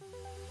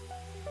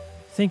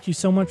 Thank you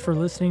so much for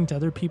listening to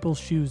Other People's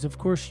Shoes. Of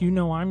course,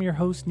 I'm your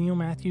host, Neil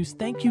Matthews.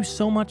 Thank you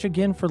so much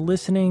again for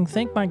listening.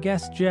 Thank my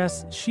guest,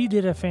 Jess. She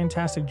did a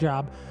fantastic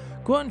job.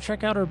 Go out and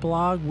check out our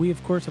blog. We,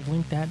 of course, have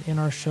linked that in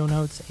our show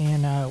notes,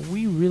 and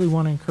we really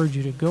want to encourage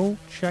you to go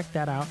check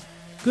that out.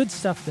 Good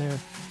stuff there.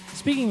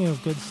 Speaking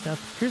of good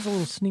stuff, here's a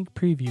little sneak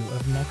preview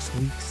of next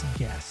week's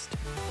guest.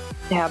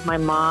 To have my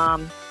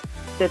mom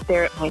sit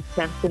there at my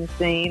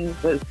sentencing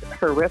was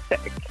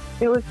horrific.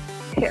 It was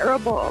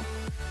terrible.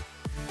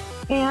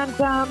 And,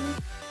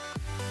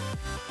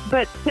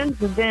 but since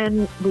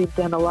then, we've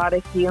done a lot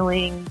of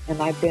healing,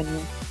 and I've been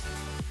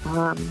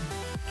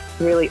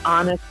really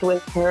honest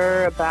with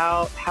her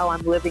about how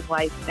I'm living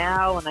life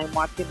now, and I'm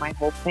watching my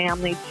whole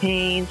family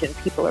change and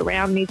people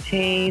around me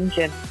change.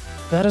 And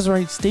that is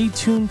right. Stay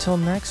tuned till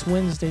next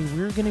Wednesday.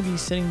 We're going to be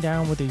sitting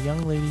down with a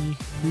young lady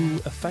who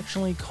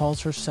affectionately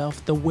calls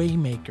herself the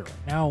Waymaker.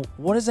 Now,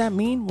 what does that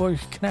mean? Well, you're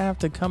going to have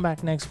to come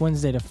back next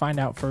Wednesday to find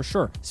out for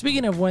sure.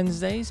 Speaking of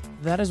Wednesdays,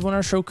 that is when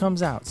our show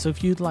comes out. So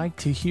if you'd like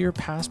to hear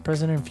past,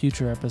 present, and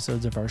future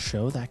episodes of our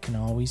show, that can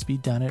always be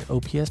done at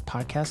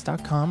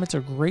opspodcast.com. It's a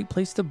great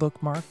place to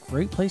bookmark,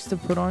 great place to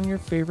put on your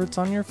favorites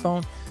on your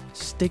phone,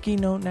 sticky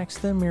note next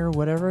to the mirror,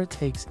 whatever it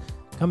takes.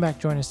 Come back,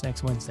 join us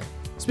next Wednesday.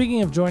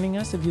 Speaking of joining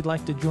us, if you'd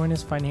like to join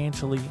us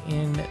financially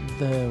in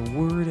the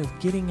word of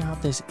getting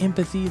out this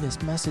empathy, this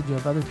message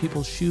of other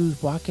people's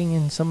shoes, walking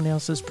in someone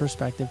else's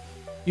perspective,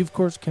 you, of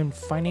course, can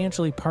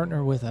financially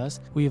partner with us.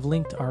 We have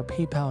linked our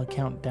PayPal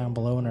account down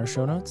below in our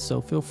show notes,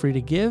 so feel free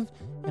to give.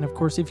 And, of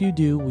course, if you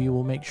do, we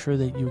will make sure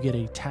that you get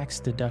a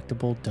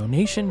tax-deductible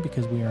donation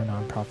because we are a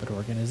nonprofit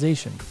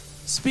organization.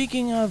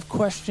 Speaking of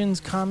questions,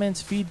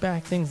 comments,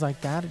 feedback, things like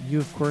that, you,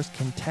 of course,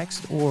 can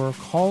text or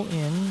call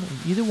in,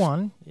 either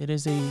one. It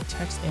is a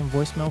text and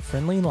voicemail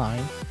friendly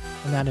line,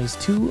 and that is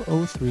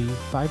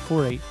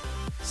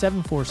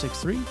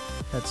 203-548-7463.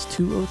 That's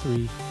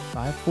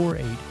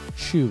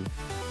 203-548-CHEW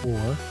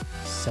or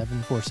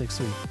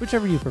 7463,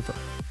 whichever you prefer.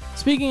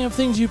 Speaking of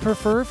things you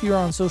prefer, if you're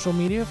on social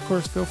media, of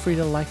course, feel free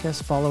to like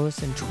us, follow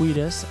us, and tweet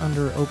us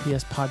under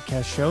OPS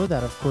Podcast Show.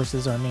 That, of course,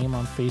 is our name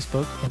on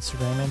Facebook,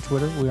 Instagram, and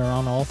Twitter. We are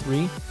on all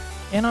three.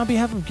 And on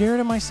behalf of Garrett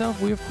and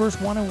myself, we, of course,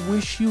 want to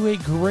wish you a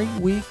great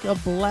week, a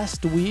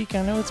blessed week.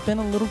 I know it's been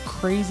a little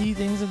crazy.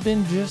 Things have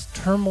been just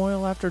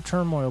turmoil after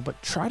turmoil,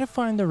 but try to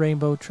find the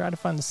rainbow, try to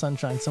find the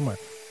sunshine somewhere.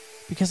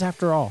 Because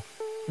after all,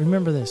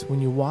 remember this,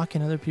 when you walk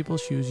in other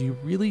people's shoes, you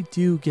really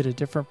do get a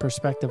different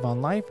perspective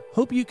on life.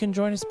 Hope you can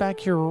join us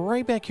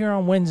right back here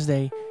on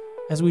Wednesday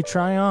as we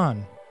try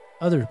on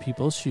other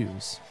people's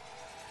shoes.